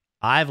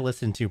 I've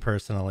listened to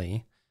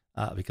personally,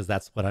 because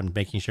that's what I'm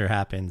making sure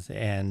happens.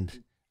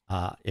 And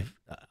if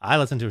I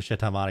listen to a shit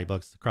ton of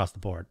audiobooks across the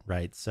board,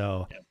 right?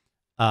 So,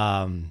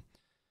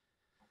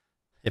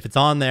 if it's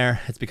on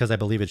there, it's because I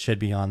believe it should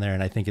be on there,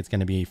 and I think it's going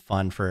to be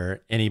fun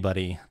for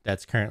anybody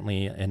that's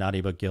currently an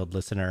Audiobook Guild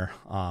listener,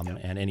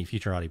 and any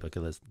future Audiobook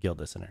Guild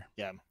listener.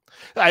 Yeah,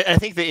 I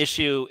think the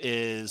issue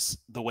is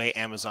the way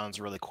Amazon's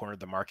really cornered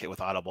the market with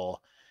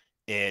Audible.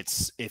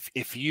 It's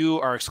if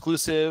you are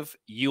exclusive,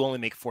 you only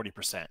make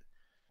 40%.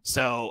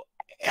 So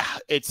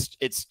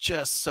it's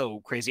just so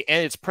crazy,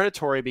 and it's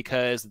predatory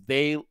because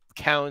they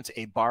count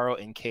a borrow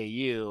in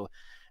KU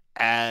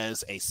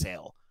as a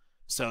sale.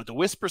 So to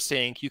Whisper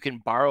Sync, you can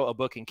borrow a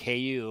book in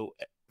KU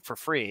for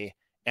free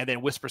and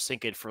then Whisper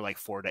Sync it for like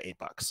 $4 to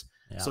 $8.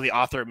 Yeah. So the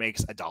author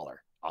makes $1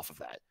 off of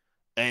that.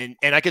 And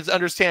I can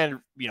understand,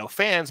 you know,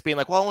 fans being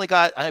like, well,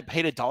 I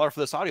paid $1 for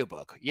this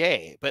audiobook.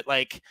 Yay. But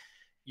like,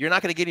 you're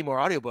not going to get any more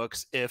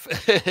audiobooks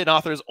if an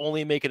author is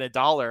only making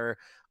 $1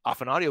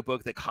 off an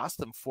audiobook that cost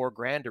them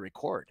 $4,000 to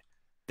record.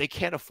 They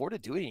can't afford to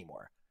do it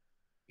anymore.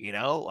 You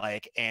know,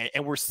 like,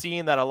 and we're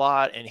seeing that a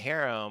lot in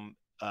harem.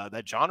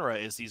 That genre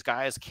is these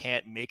guys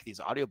can't make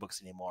these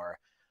audiobooks anymore.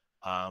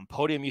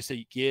 Podium used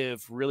to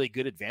give really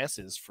good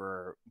advances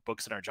for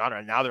books in our genre,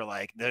 and now they're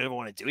like, they don't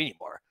want to do it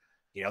anymore.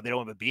 You know, they don't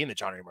want to be in the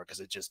genre anymore because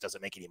it just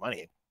doesn't make any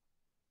money.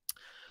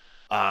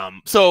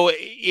 So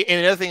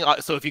and another thing,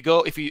 so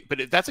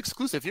but if that's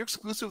exclusive, if you're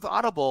exclusive with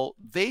Audible,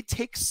 they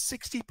take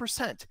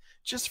 60%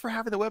 just for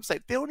having the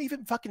website. They don't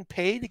even fucking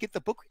pay to get the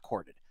book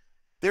recorded.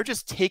 They're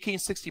just taking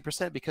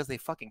 60% because they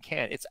fucking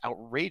can. It's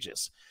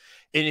outrageous.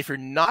 And if you're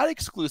not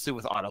exclusive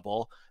with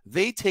Audible,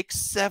 they take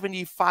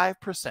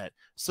 75%.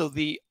 So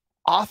the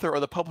author or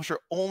the publisher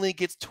only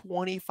gets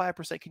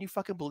 25%. Can you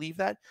fucking believe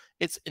that?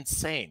 It's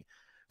insane.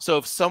 So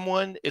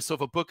if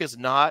a book is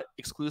not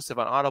exclusive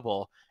on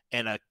Audible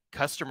and a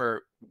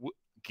customer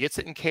gets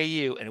it in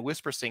KU and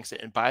whisper syncs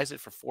it and buys it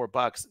for $4,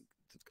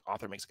 the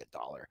author makes like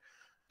 $1.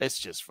 It's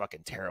just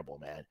fucking terrible,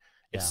 man.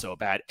 It's so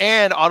bad.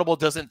 And Audible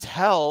doesn't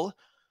tell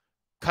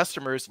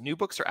customers new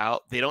books are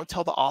out. They don't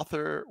tell the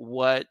author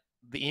what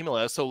the email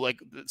is. So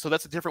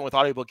that's different with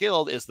Audiobook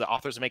Guild is the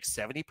authors make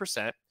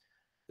 70%.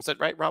 Is that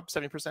right, Rob?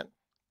 70%?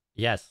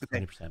 Yes,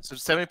 70%. So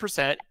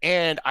 70%.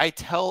 And I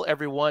tell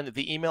everyone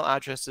the email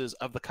addresses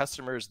of the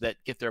customers that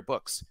get their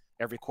books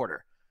every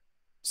quarter.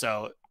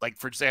 So like,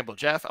 for example,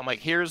 Jeff, I'm like,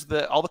 here's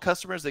all the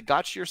customers that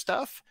got your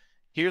stuff.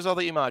 Here's all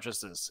the email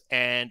addresses.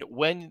 And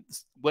when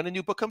a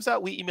new book comes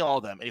out, we email all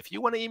of them. And if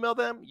you want to email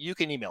them, you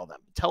can email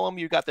them. Tell them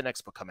you got the next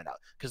book coming out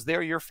because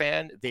they're your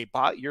fan. They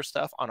bought your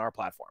stuff on our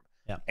platform.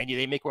 Yeah. And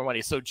they make more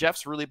money. So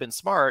Jeff's really been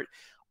smart.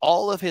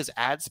 All of his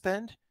ad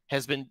spend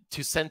has been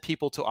to send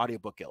people to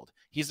Audiobook Guild.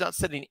 He's not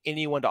sending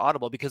anyone to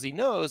Audible because he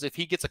knows if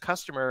he gets a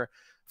customer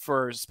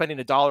for spending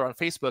 $1 on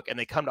Facebook and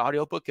they come to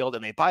Audiobook Guild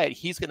and they buy it,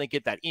 he's going to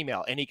get that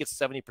email and he gets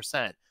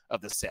 70%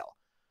 of the sale,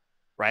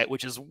 right?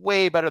 Which is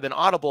way better than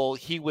Audible.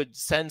 He would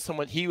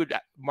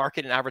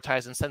market and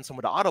advertise and send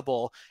someone to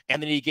Audible and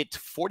then he'd get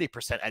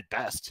 40% at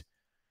best,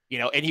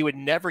 and he would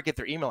never get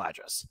their email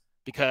address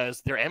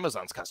because they're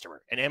Amazon's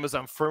customer. And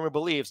Amazon firmly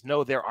believes,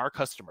 no, they're our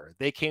customer.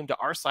 They came to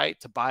our site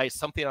to buy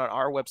something on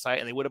our website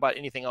and they would have bought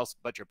anything else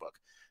but your book.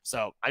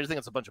 So I just think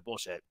it's a bunch of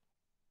bullshit.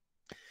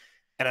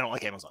 And I don't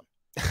like Amazon.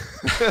 There's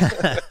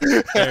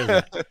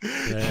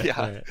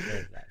that.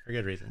 For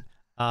good reason.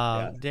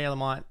 Day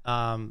Lamont,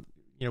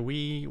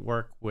 we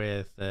work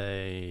with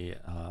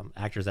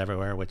Actors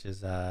Everywhere, which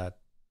is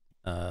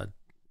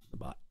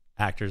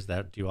actors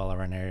that do all of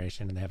our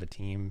narration, and they have a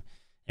team,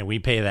 and we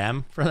pay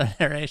them for the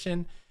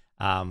narration.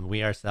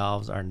 We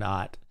ourselves are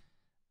not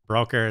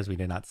brokers. We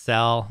do not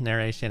sell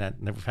narration. And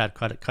we've had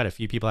quite a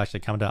few people actually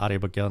come to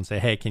Audiobook Guild and say,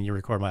 "Hey, can you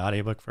record my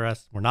audiobook for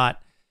us?" We're not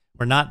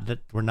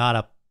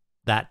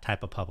that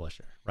type of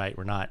publisher, right?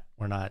 We're not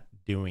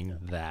doing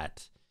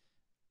that.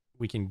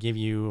 We can give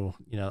you,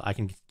 I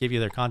can give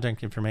you their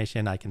contact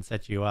information. I can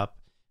set you up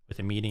with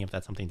a meeting if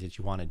that's something that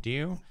you want to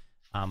do.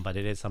 But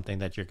it is something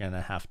that you're going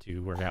to have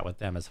to work out with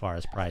them as far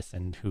as price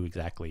and who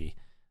exactly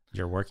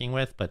you're working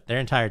with. But their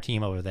entire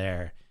team over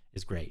there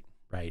is great,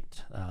 right?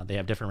 They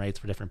have different rates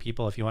for different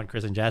people. If you want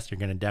Chris and Jess, you're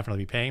going to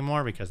definitely be paying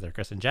more because they're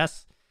Chris and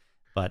Jess.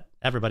 But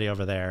everybody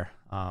over there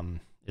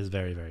is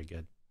very, very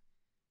good.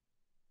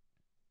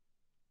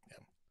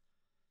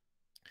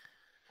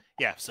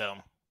 Yeah, so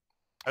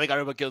I think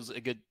Audiobook Guild is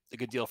a good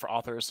deal for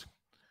authors.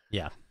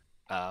 Yeah.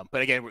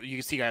 But again, you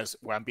can see, guys,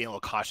 where I'm being a little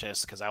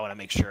cautious because I want to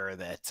make sure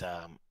that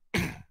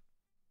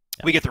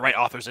we get the right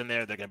authors in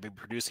there. They're going to be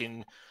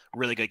producing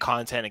really good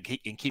content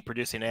and keep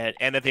producing it,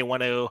 and that they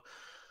want to,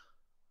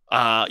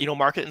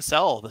 market and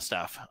sell the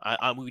stuff.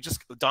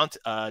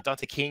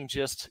 Dante King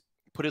just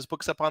put his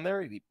books up on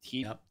there.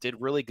 He did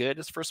really good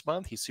his first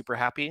month. He's super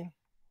happy.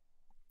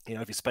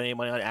 If he's spending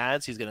money on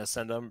ads, he's going to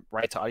send them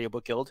right to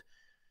Audiobook Guild.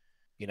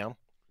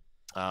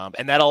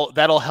 And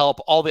that'll help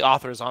all the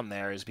authors on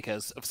there, is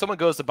because if someone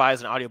goes to buy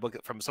an audiobook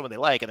from someone they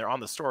like and they're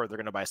on the store, they're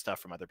going to buy stuff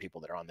from other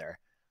people that are on there.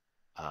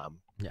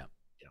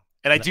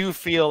 And I do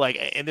feel like,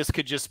 and this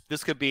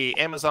could be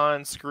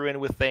Amazon screwing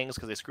with things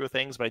because they screw with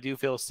things, but I do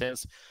feel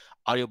since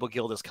Audiobook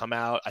Guild has come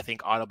out, I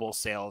think Audible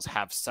sales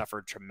have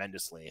suffered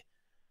tremendously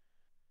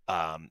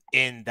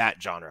in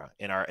that genre,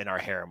 in our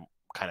harem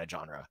kind of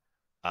genre.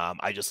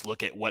 I just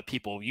look at what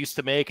people used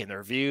to make and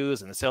their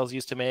views and the sales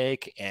used to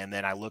make, and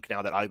then I look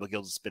now that Audiobook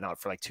Guild has been out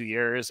for like 2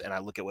 years, and I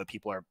look at what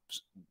people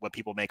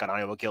make on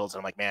Audiobook Guilds, and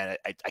I'm like, man,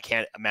 I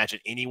can't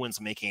imagine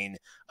anyone's making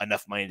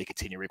enough money to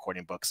continue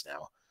recording books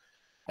now.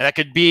 And that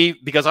could be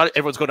because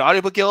everyone's going to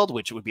Audiobook Guild,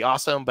 which would be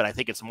awesome, but I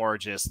think it's more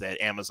just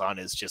that Amazon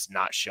is just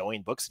not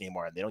showing books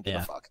anymore, and they don't give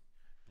a fuck.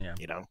 Yeah,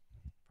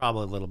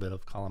 probably a little bit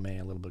of column A,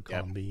 a little bit of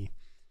column B.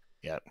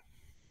 Yep.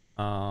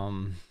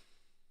 Alan's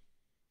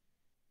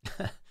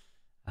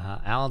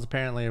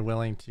apparently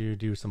willing to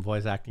do some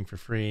voice acting for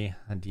free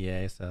on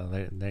DA,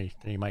 so there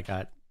you might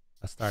got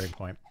a starting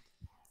point.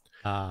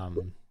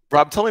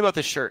 Rob, tell me about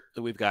this shirt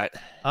that we've got.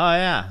 Oh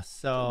yeah,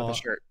 so the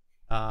shirt.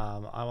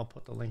 I will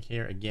put the link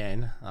here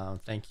again.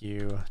 Thank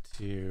you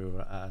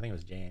to I think it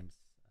was James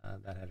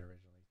that had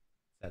originally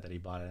said that he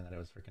bought it and that it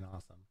was freaking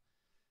awesome.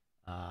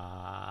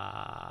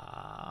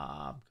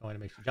 I'm going to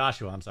make sure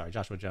Joshua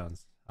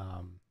Jones.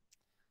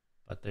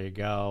 But there you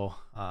go.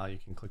 You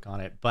can click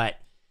on it, but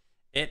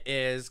it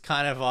is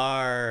kind of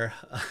our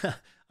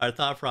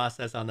thought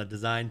process on the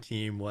design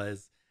team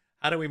was,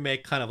 how do we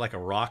make kind of like a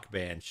rock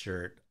band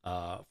shirt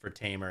for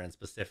Tamer, and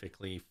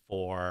specifically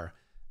for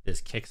this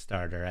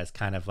Kickstarter, as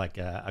kind of like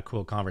a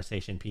cool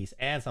conversation piece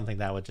and something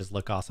that would just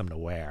look awesome to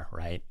wear,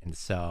 right? And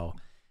so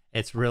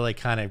it's really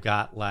kind of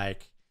got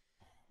like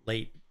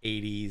late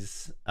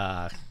 80s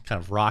kind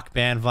of rock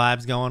band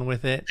vibes going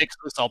with it.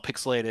 It's all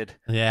pixelated.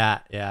 Yeah.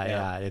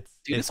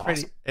 Dude, It's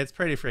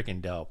pretty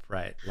freaking dope,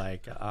 right?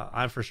 Like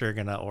I'm for sure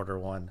gonna order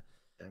one.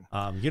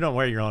 You don't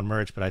wear your own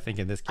merch, but I think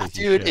in this case,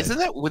 dude,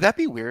 would that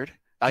be weird?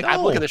 Like,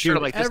 I'm looking at the shirt,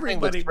 I'm like, this thing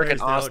looks freaking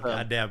awesome.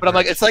 But I'm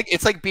like, it's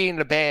like being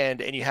in a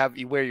band and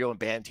you wear your own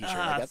band t-shirt.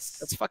 Like,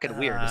 that's fucking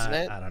weird, isn't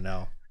it? I don't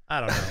know.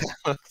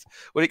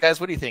 What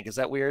do you think? Is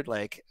that weird?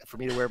 Like, for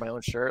me to wear my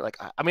own shirt? Like,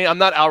 I mean, I'm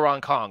not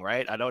Elron Kong,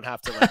 right? I don't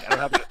have to like, I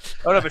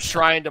don't have a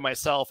shrine to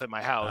myself in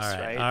my house,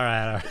 right? All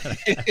right.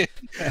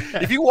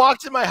 If you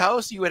walked in my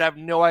house, you would have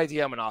no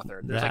idea I'm an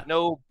author. There's like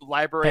no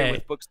library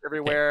with books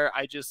everywhere.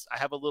 I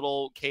have a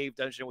little cave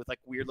dungeon with like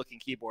weird looking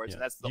keyboards,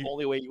 and that's the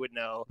only way you would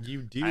know.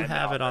 You do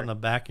have it on the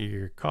back of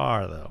your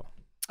car, though.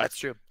 That's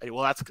true.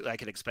 Well, that's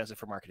like an expensive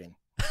for marketing.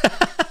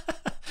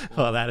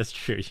 Well, that is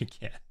true. You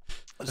can't.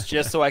 It's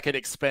just so I could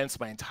expense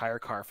my entire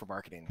car for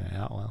marketing.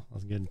 Yeah, well,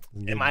 that's good.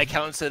 And my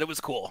accountant said it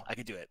was cool. I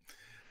could do it.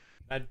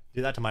 I'd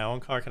do that to my own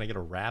car. Can I get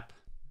a wrap?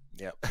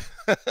 Yep.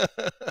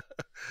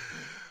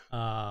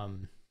 Yeah,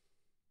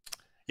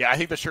 I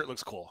think the shirt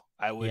looks cool.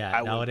 I would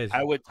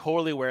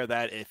totally wear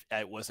that if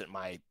it wasn't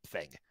my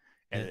thing,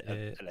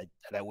 and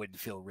I wouldn't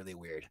feel really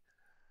weird.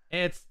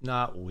 It's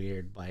not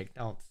weird, Mike.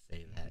 Don't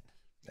say that.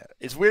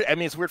 It's weird. I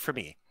mean, it's weird for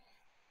me.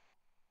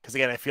 Because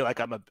again, I feel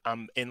like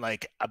I'm in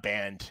like a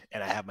band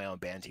and I have my own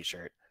band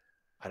T-shirt.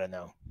 I don't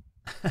know.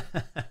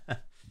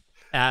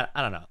 I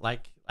don't know.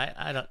 Like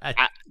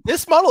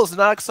this model is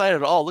not excited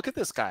at all. Look at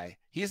this guy.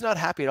 He's not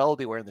happy at all to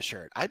be wearing the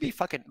shirt. I'd be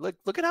fucking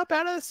look at how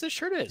badass this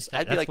shirt is.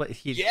 I'd be like,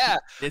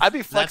 I'd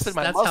be flexing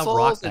my muscles. That's how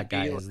rock that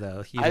guy is,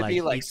 though. He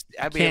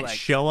can't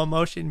show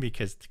emotion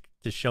because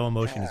to show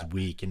emotion is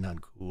weak and uncool.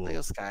 Look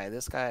at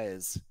this guy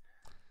is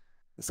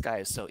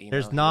so emo.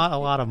 There's not a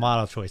lot of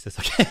model choices.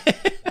 Okay.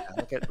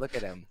 Look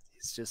at him.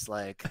 He's just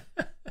like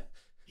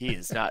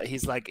he's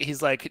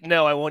like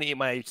no, I won't eat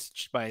my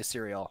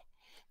cereal.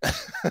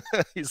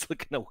 He's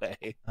looking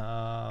away.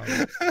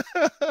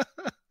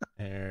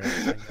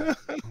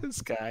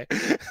 This guy.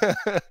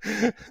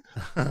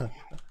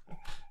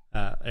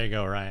 There you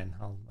go, Ryan.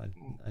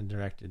 I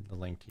directed the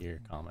link to your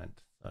comment,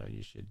 so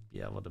you should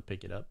be able to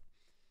pick it up.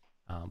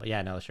 But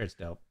yeah, no, the shirt's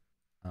dope.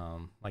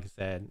 Like I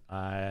said,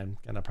 I'm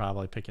gonna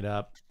probably pick it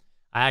up.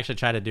 I actually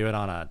tried to do it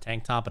on a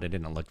tank top, but it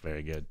didn't look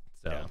very good.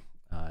 So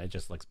it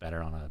just looks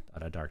better on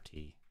a dark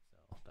tee.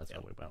 So that's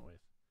what we went with.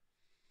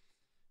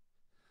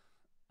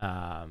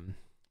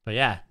 But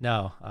yeah,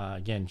 no.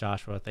 Again,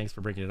 Joshua, thanks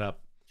for bringing it up.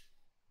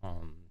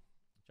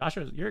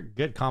 Joshua, you're a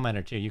good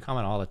commenter too. You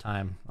comment all the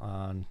time.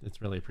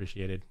 It's really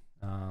appreciated.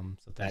 So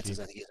thank you.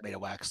 I think he's made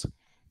of wax.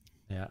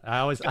 Yeah, I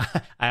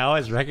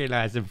always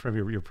recognize him from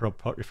your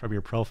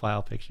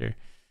profile picture.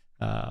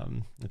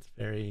 It's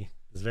very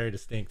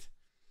distinct.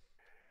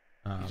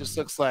 He just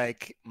looks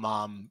like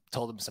mom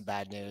told him some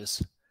bad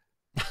news.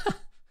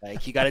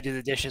 Like, you got to do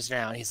the dishes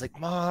now. And he's like,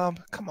 Mom,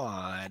 come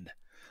on.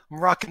 I'm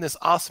rocking this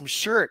awesome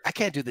shirt. I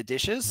can't do the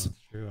dishes. That's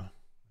true.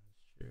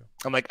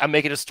 I'm like, I'm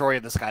making a story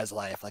of this guy's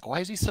life. Like, why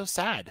is he so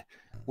sad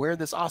wearing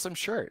this awesome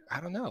shirt? I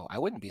don't know. I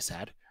wouldn't be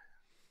sad.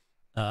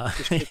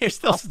 You're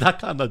still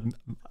stuck on the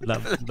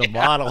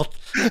model.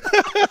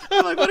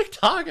 I'm like, what are you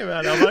talking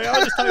about? I'm like, I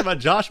was just talking about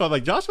Joshua. I'm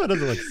like, Joshua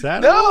doesn't look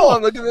sad. No,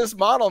 I'm looking at this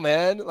model,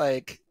 man.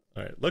 Like,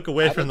 all right, look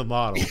away from the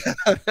model.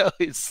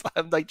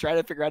 I'm like trying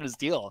to figure out his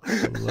deal.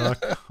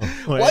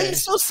 Why are you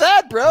so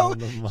sad, bro?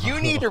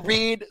 You need to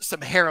read some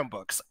harem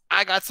books.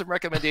 I got some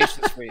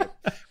recommendations for you.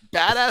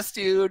 Badass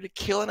dude,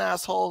 killing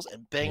assholes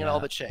and banging all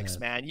the chicks,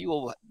 man. You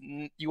will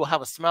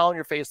have a smile on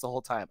your face the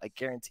whole time. I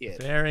guarantee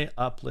it. Very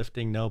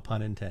uplifting, no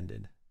pun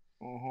intended.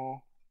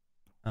 I'm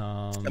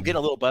getting a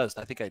little buzzed.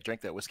 I think I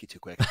drank that whiskey too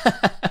quick.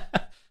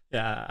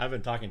 Yeah, I've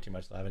been talking too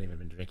much, so I haven't even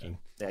been drinking.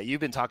 Yeah,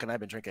 you've been talking. I've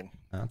been drinking.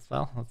 That's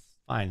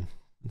fine.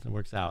 It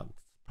works out.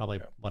 It's probably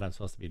what I'm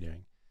supposed to be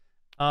doing.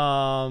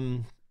 All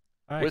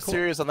right, what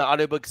series on the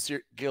audiobook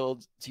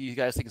guild do you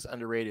guys think is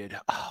underrated?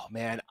 Oh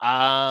man,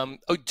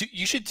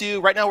 you should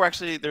do right now. We're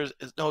actually that's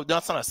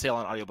not a sale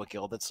on audiobook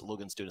guild. That's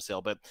Logan's doing a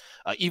sale, but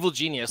Evil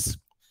Genius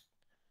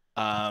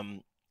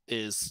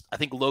is, I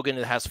think Logan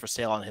has for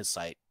sale on his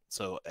site,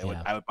 so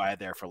I would buy it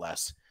there for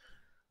less.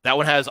 That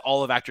one has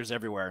all of Actors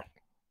Everywhere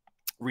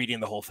reading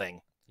the whole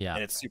thing,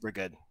 and it's super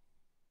good.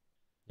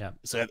 Yeah.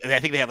 So I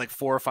think they have like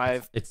 4 or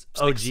 5. It's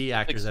OG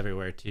Actors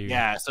Everywhere too.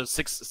 Yeah. So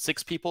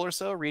six people or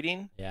so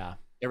reading. Yeah.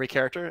 Every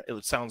character.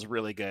 It sounds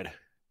really good.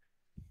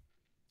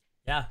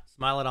 Yeah.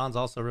 Smile-It-On's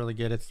also really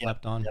good. It's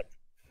slept on.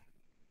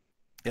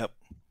 Yep.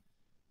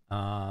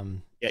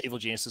 Yeah, Evil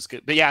Genius is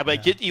good. But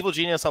get Evil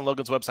Genius on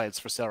Logan's website. It's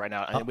for sale right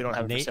now. And we don't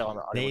have it for sale on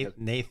the audio.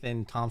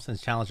 Nathan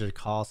Thompson's Challenger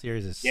Call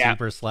series is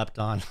super slept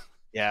on.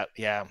 Yeah.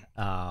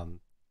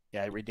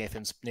 I read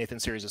Nathan's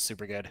series is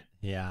super good.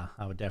 Yeah,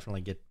 I would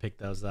definitely pick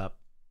those up.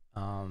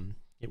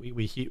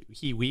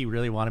 We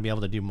really want to be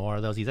able to do more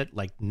of those. He's at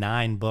like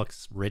 9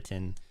 books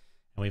written,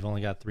 and we've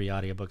only got 3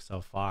 audiobooks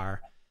so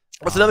far.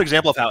 That's another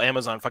example of how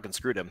Amazon fucking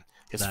screwed him.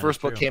 His first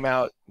book came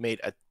out,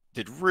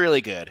 did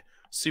really good,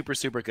 super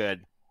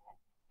good,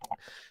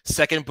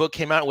 Second book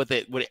came out with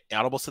it. What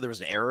Audible said there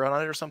was an error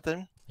on it or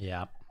something.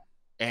 Yeah.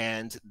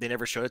 And they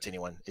never showed it to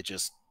anyone. It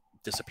just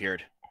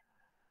disappeared.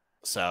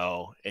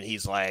 So, and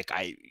he's like,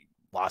 I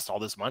lost all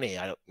this money.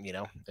 I don't, you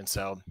know, and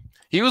so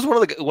he was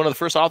one of the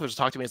first authors to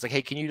talk to me. It's like,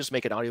 hey, can you just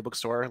make an audiobook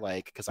store?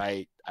 Like, because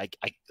I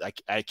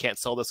can't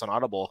sell this on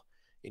Audible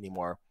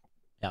anymore.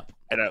 Yeah.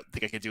 I don't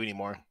think I could do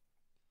anymore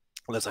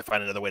unless I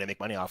find another way to make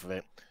money off of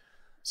it.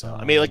 So,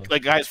 I mean,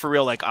 like guys, for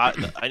real, like I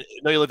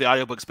know you love the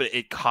audiobooks, but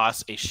it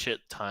costs a shit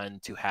ton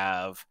to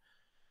have,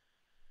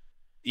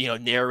 you know,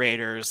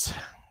 narrators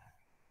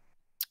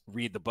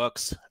read the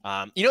books.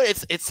 You know,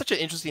 it's such an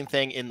interesting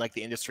thing in like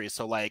the industry.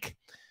 So like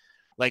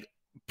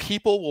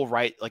people will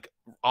write, like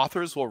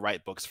authors will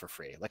write books for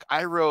free. Like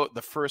I wrote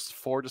the first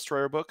 4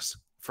 Destroyer books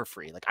for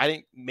free. Like I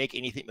didn't make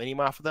money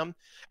off of them,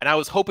 and I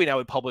was hoping I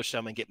would publish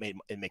them and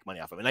make money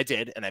off of them, and I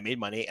did, and I made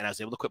money, and I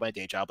was able to quit my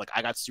day job. Like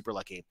I got super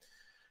lucky.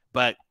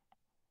 But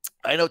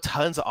I know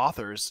tons of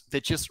authors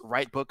that just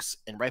write books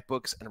and write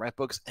books and write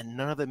books, and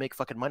none of them make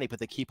fucking money, but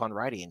they keep on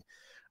writing.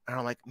 And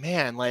I'm like,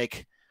 man,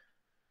 like,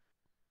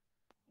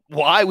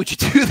 why would you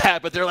do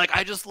that? But they're like,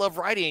 I just love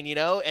writing, you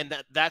know? And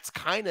that's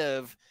kind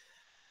of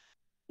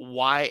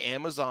why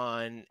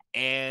Amazon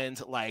and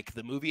like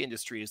the movie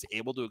industry is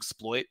able to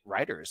exploit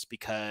writers,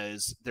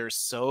 because there's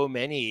so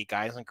many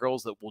guys and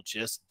girls that will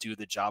just do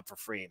the job for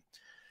free.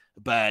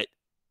 But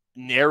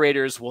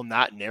narrators will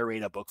not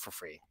narrate a book for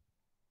free.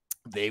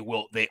 They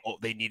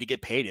need to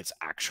get paid. It's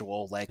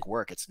actual like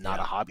work. It's not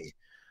a hobby.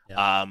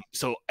 Yeah.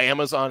 So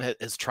Amazon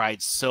has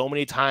tried so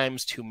many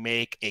times to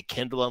make a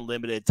Kindle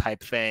Unlimited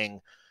type thing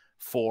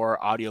for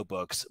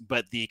audiobooks,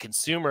 but the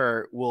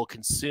consumer will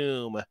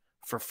consume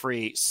for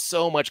free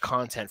so much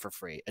content for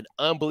free, an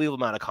unbelievable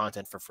amount of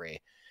content for free.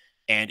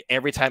 And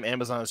every time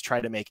Amazon has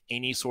tried to make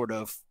any sort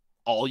of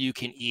all you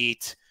can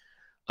eat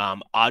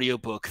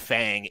audiobook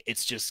thing,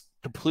 it's just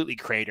completely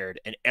cratered.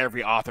 And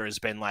every author has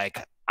been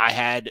like, I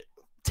had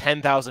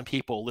 10,000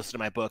 people listen to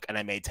my book and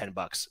I made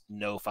 $10.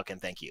 No fucking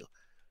thank you.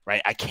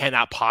 Right? I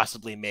cannot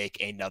possibly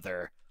make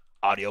another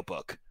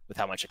audiobook with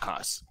how much it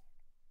costs.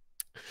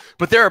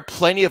 But there are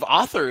plenty of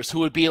authors who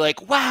would be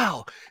like,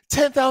 wow,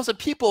 10,000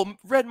 people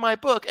read my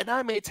book and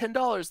I made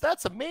 $10.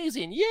 That's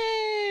amazing.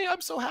 Yay.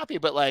 I'm so happy.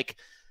 But like,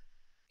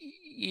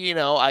 you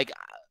know, like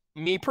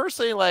me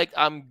personally, like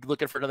I'm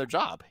looking for another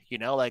job, you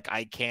know, like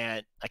I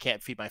can't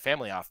feed my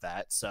family off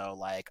that. So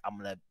like, I'm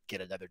going to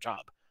get another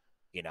job,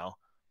 you know?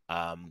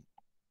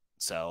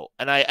 So,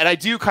 and I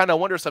do kind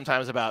of wonder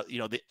sometimes about, you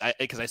know,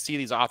 because I see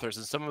these authors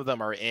and some of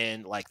them are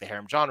in like the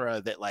harem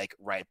genre that like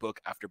write book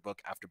after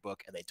book after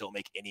book and they don't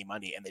make any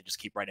money and they just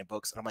keep writing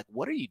books. And I'm like,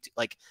 what are you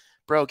like,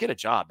 bro, get a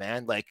job,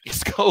 man. Like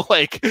just go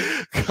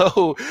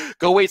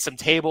go wait some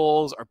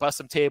tables or bust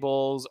some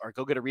tables or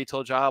go get a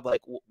retail job.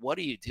 Like, what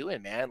are you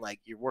doing, man? Like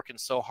you're working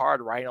so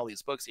hard writing all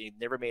these books and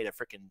you've never made a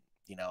freaking,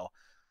 you know,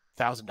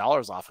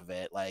 $1,000 off of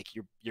it. Like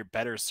you're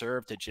better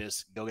served to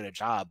just go get a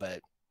job.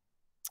 But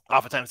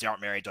oftentimes they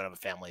aren't married, don't have a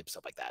family,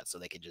 stuff like that, so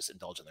they can just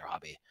indulge in their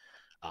hobby.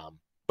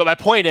 But my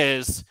point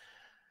is,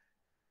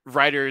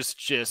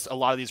 a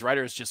lot of these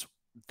writers just,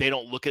 they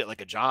don't look at it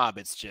like a job.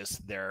 It's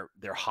just their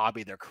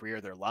hobby, their career,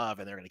 their love,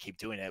 and they're going to keep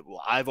doing it.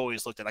 Well, I've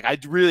always looked at like, I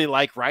really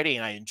like writing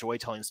and I enjoy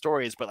telling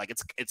stories, but like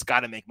it's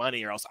got to make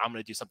money or else I'm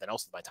going to do something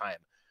else with my time,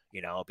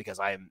 you know, because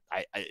I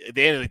at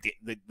the end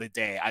of the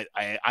day,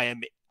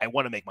 I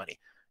want to make money,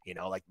 you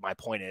know, like my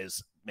point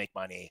is make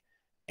money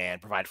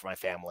and provide for my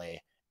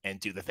family and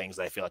do the things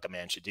that I feel like a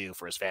man should do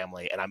for his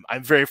family. And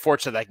I'm very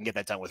fortunate that I can get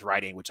that done with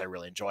writing, which I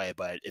really enjoy.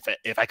 But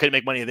if I couldn't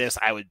make money of this,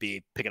 I would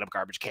be picking up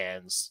garbage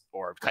cans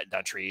or cutting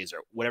down trees or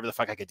whatever the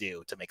fuck I could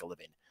do to make a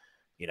living,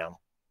 you know?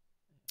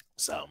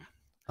 So,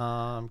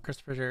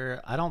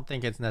 Christopher, I don't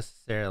think it's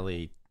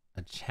necessarily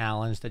a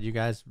challenge that you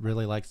guys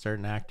really like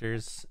certain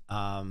actors.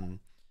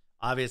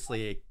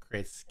 Obviously it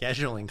creates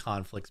scheduling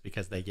conflicts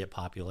because they get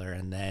popular,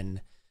 and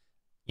then,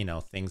 you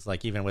know, things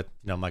like even with,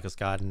 you know, Michael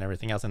Scott and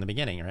everything else in the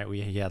beginning, right?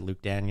 He had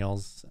Luke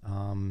Daniels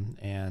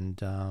and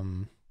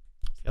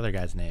what's the other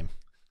guy's name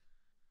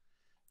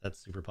that's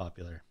super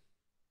popular?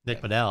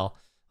 Nick Modell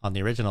on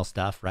the original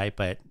stuff, right?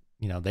 But,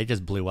 you know, they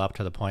just blew up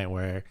to the point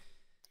where,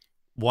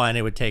 one,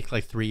 it would take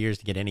like 3 years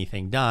to get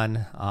anything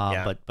done.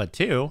 But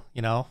two,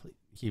 you know,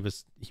 he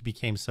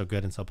became so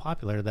good and so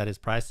popular that his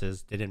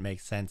prices didn't make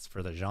sense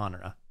for the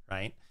genre,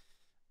 right?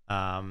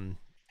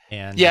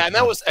 And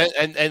that was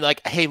and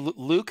like, hey,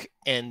 Luke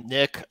and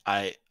Nick,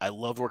 I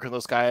loved working with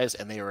those guys,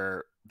 and they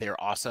were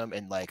awesome.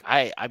 And like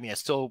I mean I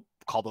still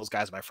call those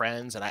guys my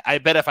friends, and I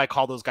bet if I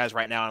call those guys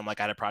right now and I'm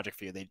like, I had a project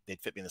for you, they'd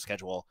fit me in the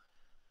schedule.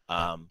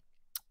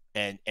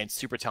 And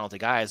super talented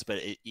guys.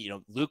 But you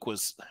know, Luke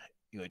was,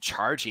 you know,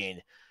 charging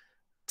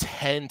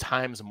 10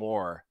 times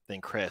more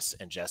than Chris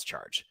and Jess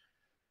charge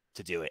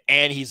to do it,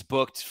 and he's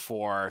booked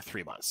for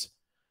 3 months.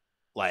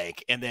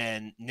 Like, and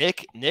then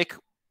Nick's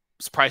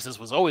prices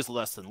was always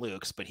less than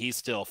Luke's, but he's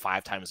still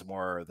 5 times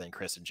more than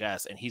Chris and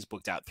Jess, and he's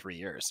booked out 3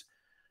 years.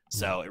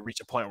 So it reached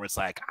a point where it's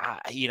like,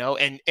 you know,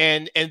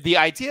 and the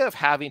idea of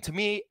having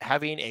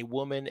a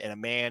woman and a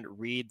man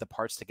read the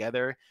parts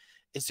together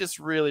is just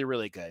really,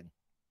 really good.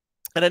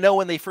 And I know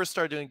when they first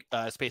started doing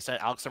Space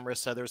Knight, Alex and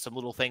Marissa, there were some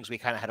little things we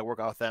kind of had to work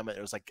out with them.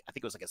 It was like, I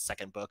think it was like a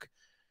second book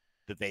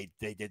that they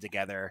did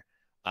together.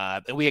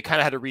 And we kind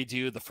of had to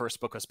redo the first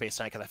book of Space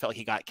Knight because I felt like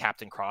he got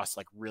Captain Cross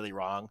like really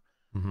wrong.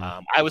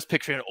 I was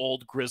picturing an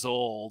old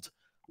grizzled,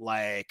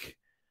 like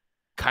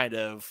kind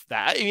of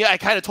that. I mean, I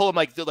kind of told him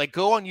like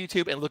go on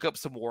YouTube and look up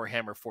some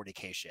Warhammer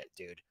 40K shit,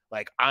 dude.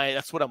 Like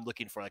that's what I'm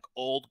looking for, like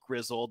old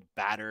grizzled,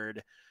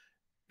 battered,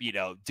 you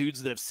know,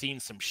 dudes that have seen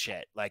some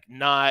shit. Like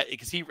not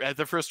because he at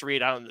the first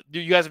read, I don't.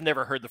 You guys have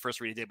never heard the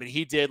first read he did, but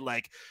he did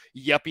like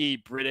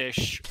yuppie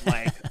British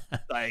like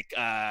like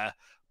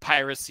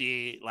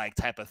piracy like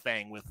type of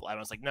thing with. I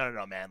was like, no,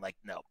 man, like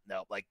no,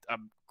 like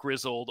I'm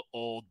grizzled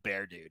old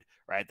bear dude,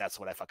 right? That's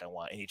what I fucking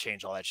want. And he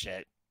changed all that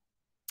shit.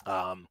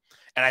 And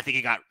I think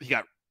he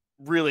got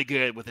really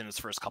good within his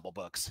first couple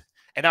books.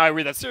 And now I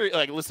read that series,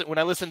 like when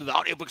I listen to the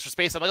audiobooks for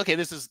Space, I'm like, okay,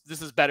 this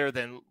is better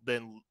than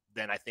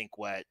I think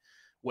what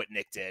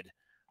Nick did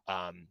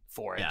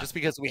for it. Just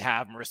because we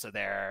have Marissa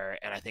there,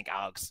 and I think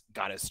Alex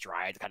got his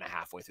stride kind of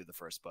halfway through the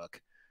first book.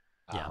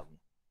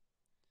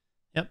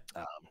 Yep.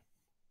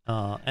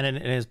 And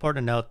it is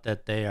important to note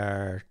that they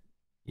are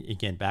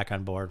again back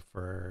on board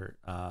for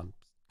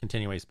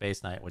continuing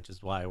Space Knight, which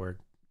is why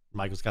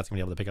Michael Scott's gonna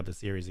be able to pick up the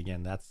series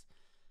again. That's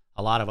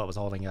a lot of what was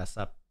holding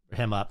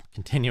him up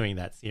continuing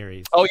that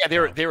series. Oh yeah,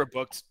 they were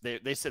booked.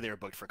 They said they were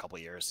booked for a couple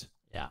of years.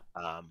 Yeah.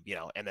 You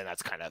know, and then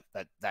that's kind of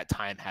that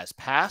time has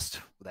passed.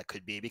 That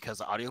could be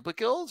because of audiobook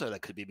guilds, or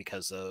that could be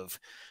because of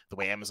the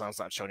way Amazon's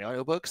not showing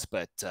audiobooks.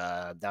 But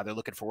now they're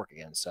looking for work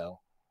again. So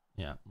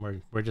yeah,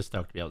 we're just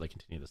stoked to be able to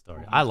continue the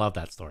story. I love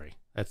that story.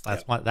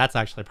 That's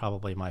actually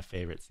probably my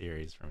favorite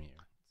series from you.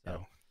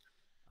 So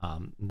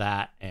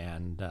that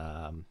and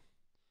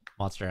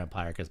Monster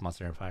Empire, because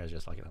Monster Empire is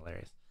just fucking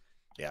hilarious.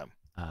 Yeah.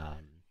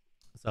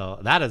 So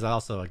that is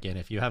also, again,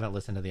 if you haven't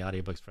listened to the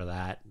audiobooks for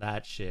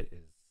that shit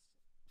is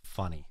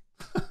funny.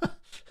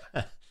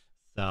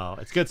 So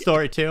it's good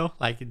story too.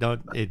 Like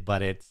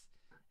but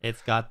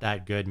it's got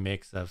that good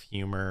mix of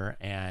humor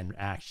and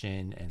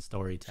action and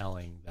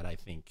storytelling that I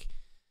think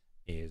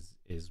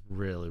is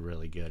really,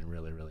 really good and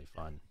really, really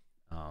fun.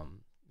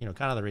 You know,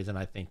 kind of the reason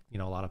I think, you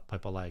know, a lot of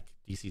people like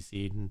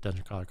DCC and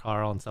Dungeon Crawler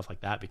Carl and stuff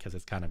like that, because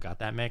it's kind of got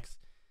that mix.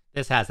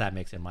 This has that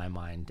mix in my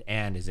mind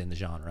and is in the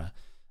genre,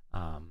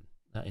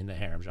 in the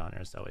harem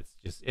genre. So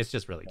it's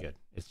just really good.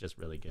 It's just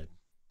really good.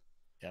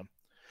 Yeah.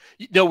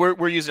 No,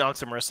 we're using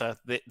Alex and Marissa.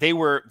 They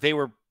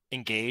were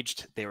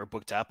engaged, they were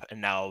booked up,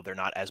 and now they're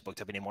not as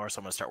booked up anymore. So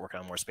I'm gonna start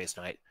working on more Space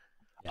Knight.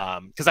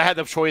 Because I had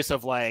the choice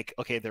of like,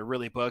 okay, they're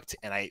really booked,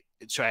 and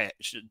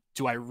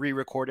do I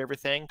re-record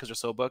everything because they're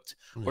so booked,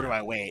 or do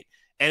I wait?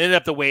 And ended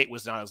up the wait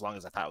was not as long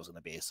as I thought it was going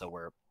to be. So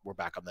we're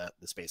back on the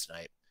Space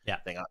Knight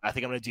thing. I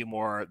think I'm going to do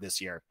more this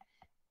year.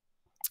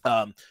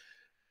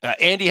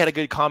 Andy had a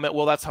good comment.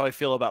 Well, that's how I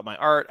feel about my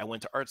art. I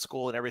went to art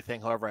school and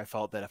everything. However, I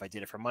felt that if I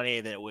did it for money,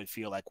 then it would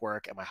feel like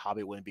work, and my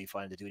hobby wouldn't be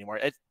fun to do anymore.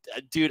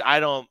 Dude, I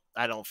don't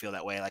feel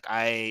that way. Like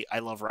I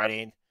love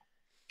writing,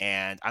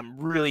 and I'm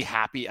really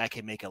happy I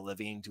can make a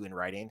living doing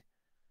writing.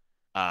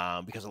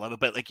 Because I love it,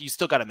 but like you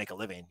still got to make a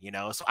living, you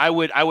know. So I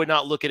would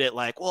not look at it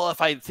like, well,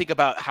 if I think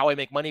about how I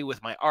make money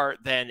with my art,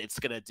 then it's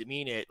gonna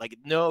demean it. Like,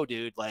 no,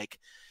 dude, like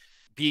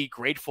be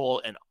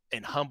grateful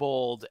and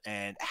humbled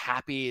and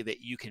happy that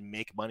you can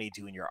make money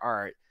doing your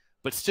art,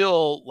 but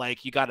still,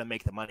 like, you got to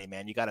make the money,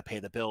 man. You got to pay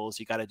the bills.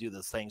 You got to do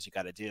those things you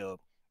got to do.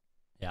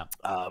 Yeah.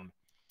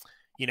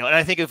 You know, and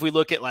I think if we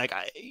look at like,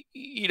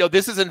 you know,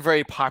 this isn't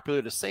very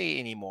popular to say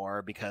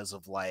anymore because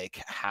of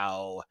like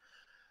how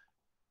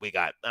we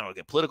got, I don't know,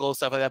 get political and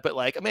stuff like that, but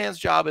like a man's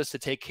job is to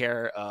take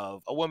care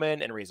of a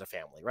woman and raise a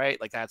family,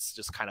 right? Like that's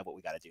just kind of what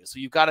we got to do. So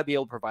you've got to be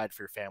able to provide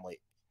for your family.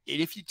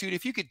 If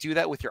you could do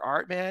that with your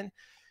art, man,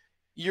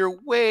 you're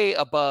way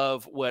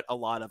above what a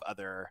lot of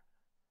other,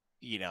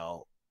 you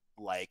know,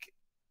 like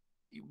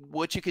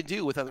what you can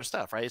do with other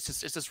stuff, right?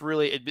 It's just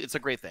really, it's a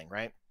great thing,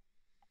 right?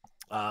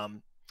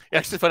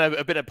 Actually fun.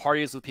 I've been at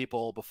parties with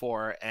people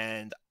before,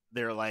 and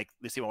they're like,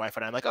 they see my wife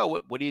and I'm like, oh,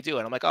 what do you do?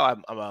 And I'm like, oh,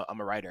 I'm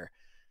a writer.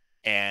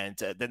 And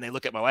then they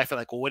look at my wife and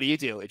like, well, what do you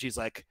do? And she's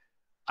like,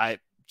 I'm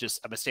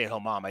a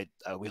stay-at-home mom.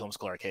 We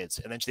homeschool our kids.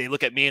 And then they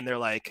look at me and they're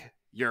like,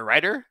 you're a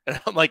writer? And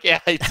I'm like, yeah.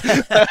 Like,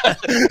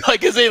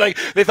 cause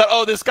they thought,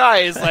 oh, this guy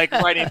is like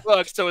writing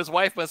books, so his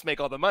wife must make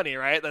all the money,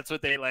 right? That's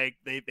what they like.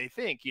 They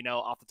think, you know,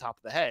 off the top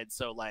of the head.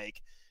 So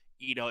like,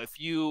 you know, if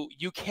you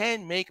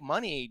can make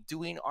money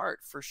doing art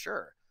for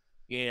sure.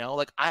 You know,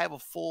 like I have a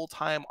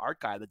full-time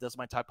art guy that does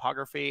my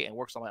typography and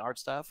works on my art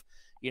stuff.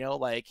 You know,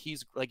 like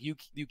he's like, you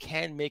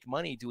can make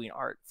money doing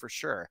art for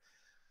sure,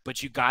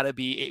 but you got to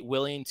be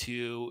willing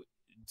to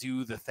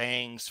do the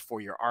things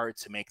for your art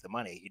to make the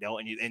money, you know,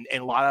 and a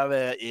lot of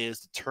it is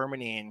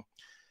determining,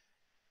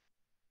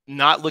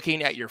 not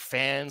looking at your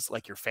fans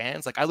like your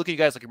fans. Like I look at you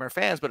guys like you're my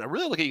fans, but I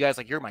really look at you guys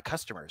like you're my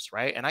customers,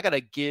 right? And I got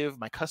to give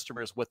my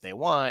customers what they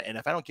want. And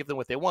if I don't give them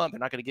what they want, they're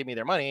not going to give me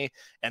their money,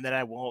 and then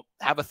I won't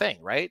have a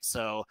thing, right?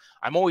 So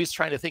I'm always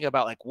trying to think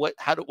about like when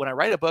I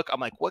write a book, I'm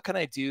like, what can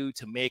I do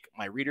to make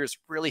my readers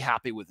really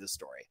happy with this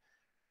story,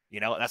 You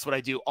know, that's what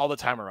I do all the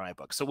time around my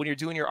book. So when you're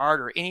doing your art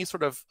or any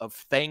sort of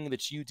thing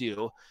that you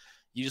do,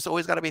 you just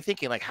always got to be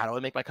thinking like, how do I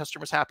make my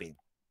customers happy?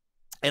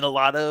 And a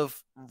lot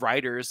of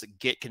writers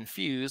get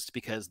confused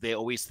because they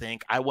always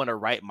think, I want to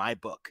write my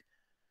book.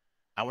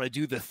 I want to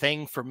do the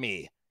thing for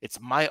me. It's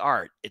my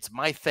art. It's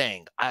my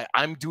thing.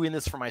 I'm doing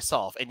this for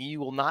myself. And you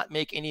will not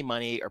make any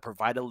money or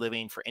provide a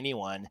living for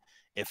anyone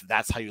if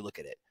that's how you look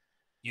at it.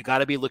 You got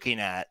to be looking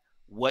at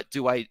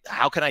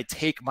how can I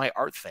take my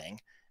art thing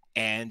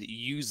and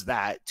use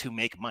that to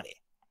make money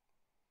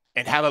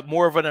and have a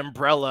more of an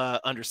umbrella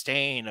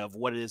understanding of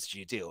what it is that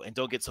you do, and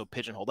don't get so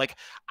pigeonholed. Like,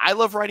 I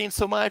love writing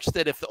so much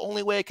that if the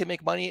only way I can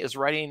make money is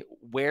writing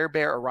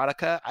werebear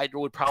erotica, I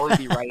would probably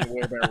be writing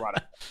werebear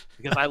erotica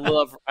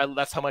because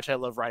that's how much I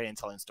love writing and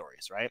telling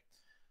stories, right?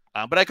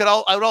 But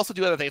I would also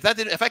do other things.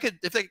 If I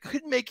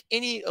couldn't make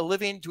a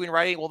living doing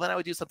writing, well, then I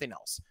would do something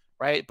else,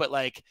 right? But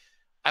like,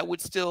 I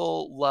would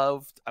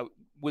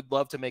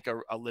love to make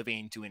a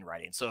living doing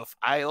writing. So if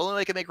I only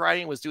way I could make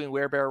writing was doing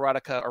werebear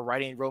erotica or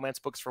writing romance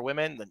books for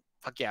women, then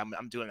fuck yeah,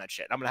 I'm doing that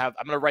shit. I'm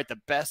gonna write the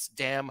best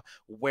damn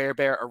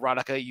werebear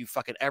erotica you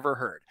fucking ever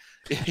heard,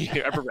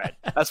 you ever read.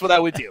 That's what I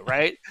would do,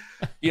 right?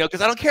 You know,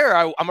 because I don't care.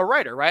 I'm a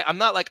writer, right? I'm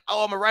not like,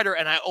 oh, I'm a writer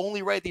and I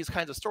only write these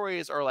kinds of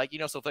stories, or like, you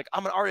know, so if like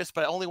I'm an artist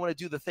but I only want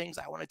to do the things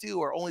I want to do,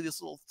 or only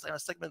this little kind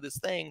of segment of this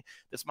thing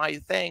that's my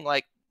thing.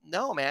 Like,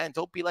 no, man,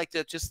 don't be like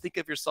that. Just think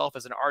of yourself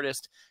as an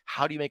artist.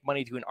 How do you make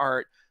money doing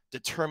art?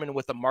 Determine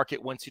what the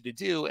market wants you to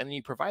do, and then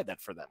you provide that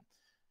for them,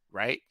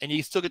 right? And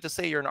you still get to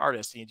say you're an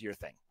artist and you do your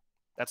thing.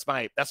 That's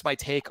my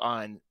take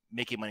on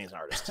making money as an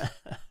artist.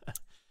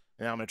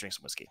 Now I'm gonna drink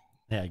some whiskey.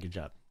 Yeah, good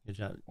job.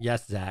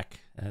 Yes, Zach.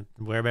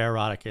 Werebear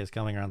erotica is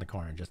coming around the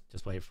corner.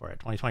 Just wait for it.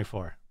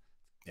 2024.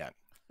 Yeah.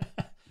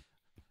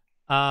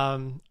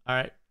 All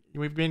right.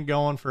 We've been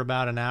going for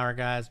about an hour,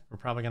 guys. We're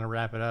probably gonna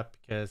wrap it up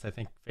because I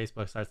think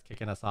Facebook starts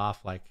kicking us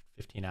off like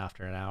 15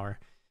 after an hour.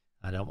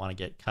 I don't want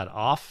to get cut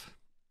off.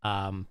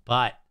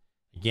 But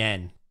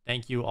again,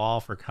 thank you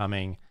all for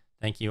coming.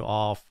 Thank you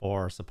all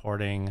for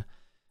supporting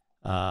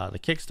the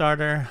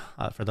Kickstarter.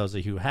 For those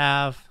of you who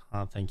have,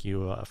 thank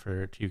you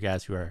to you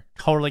guys who are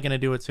totally going to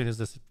do it as soon as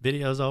this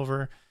video is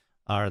over,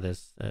 or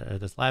this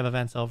live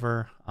event's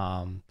over.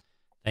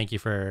 Thank you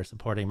for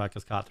supporting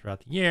Michael Scott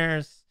throughout the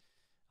years,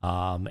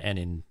 and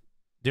in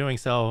doing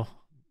so,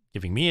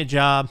 giving me a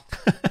job.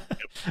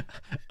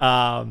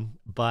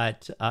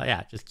 But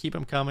yeah, just keep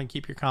them coming.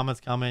 Keep your comments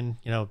coming.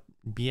 You know,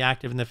 be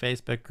active in the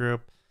Facebook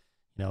group.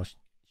 You know,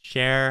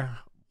 share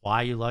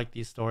why you like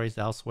these stories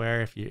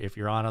elsewhere. If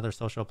you're on other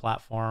social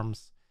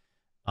platforms,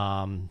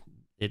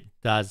 it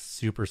does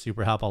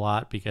super help a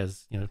lot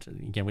because, you know,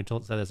 again, we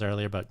said this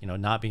earlier, but you know,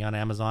 not being on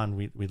Amazon,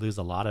 we lose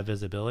a lot of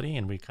visibility,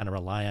 and we kind of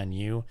rely on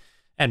you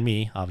and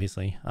me,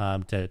 obviously,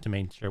 to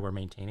make sure we're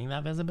maintaining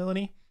that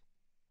visibility.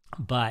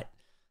 But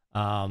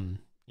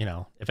you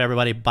know, if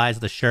everybody buys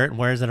the shirt and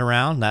wears it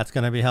around, that's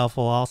going to be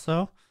helpful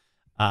also.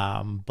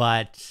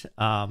 But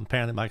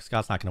apparently Mike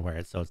Scott's not going to wear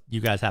it, so you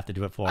guys have to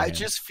do it for him. I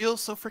just feel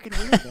so freaking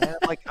weird, man.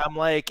 I'm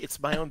like, it's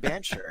my own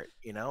band shirt,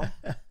 you know.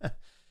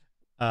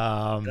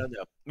 I don't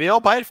know. Maybe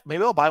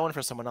I'll buy one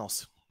for someone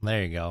else.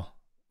 There you go.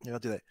 Maybe I'll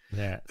do that.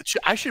 Yeah.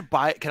 I should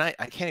buy.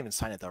 I can't even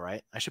sign it though,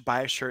 right? I should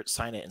buy a shirt,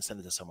 sign it, and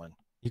send it to someone.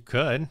 You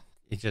could.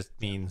 It just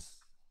means,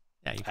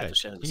 yeah, you could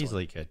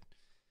easily could.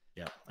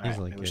 Yeah,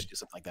 easily could. We should do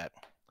something like that.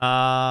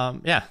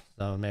 Yeah.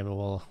 So maybe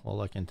we'll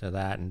look into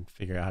that and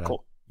figure out how to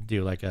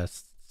do like a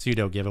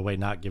pseudo giveaway,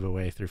 not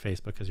giveaway through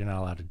Facebook, because you're not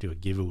allowed to do a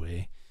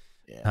giveaway.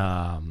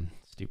 Yeah.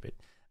 Stupid.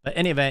 But in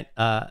any event,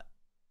 I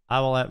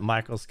will let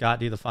Michael Scott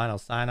do the final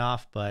sign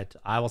off, but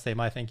I will say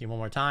my thank you one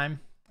more time,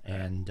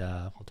 and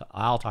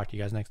I'll talk to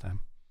you guys next time.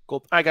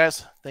 Cool. All right,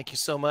 guys. Thank you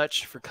so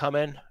much for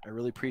coming. I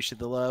really appreciate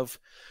the love.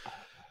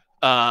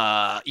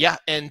 Yeah,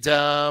 and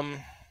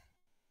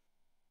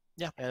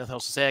yeah, anything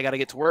else to say? I got to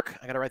get to work.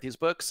 I got to write these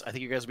books. I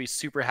think you guys will be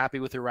super happy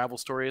with your Ravel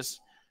stories.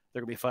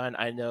 They're gonna be fun.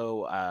 I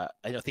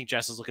think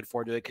Jess is looking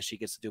forward to it because she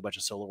gets to do a bunch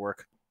of solo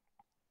work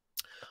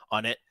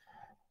on it.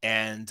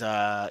 And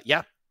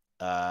yeah,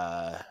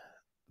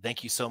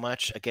 thank you so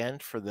much again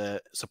for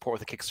the support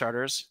with the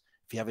Kickstarters.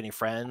 If you have any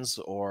friends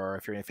or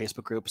if you're in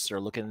Facebook groups that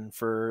are looking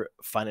for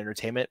fun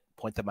entertainment,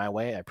 point them my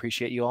way. I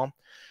appreciate you all.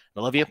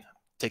 I love you.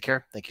 Take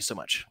care. Thank you so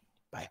much.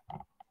 Bye.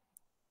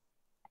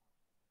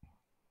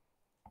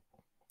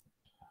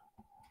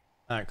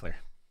 All right, clear.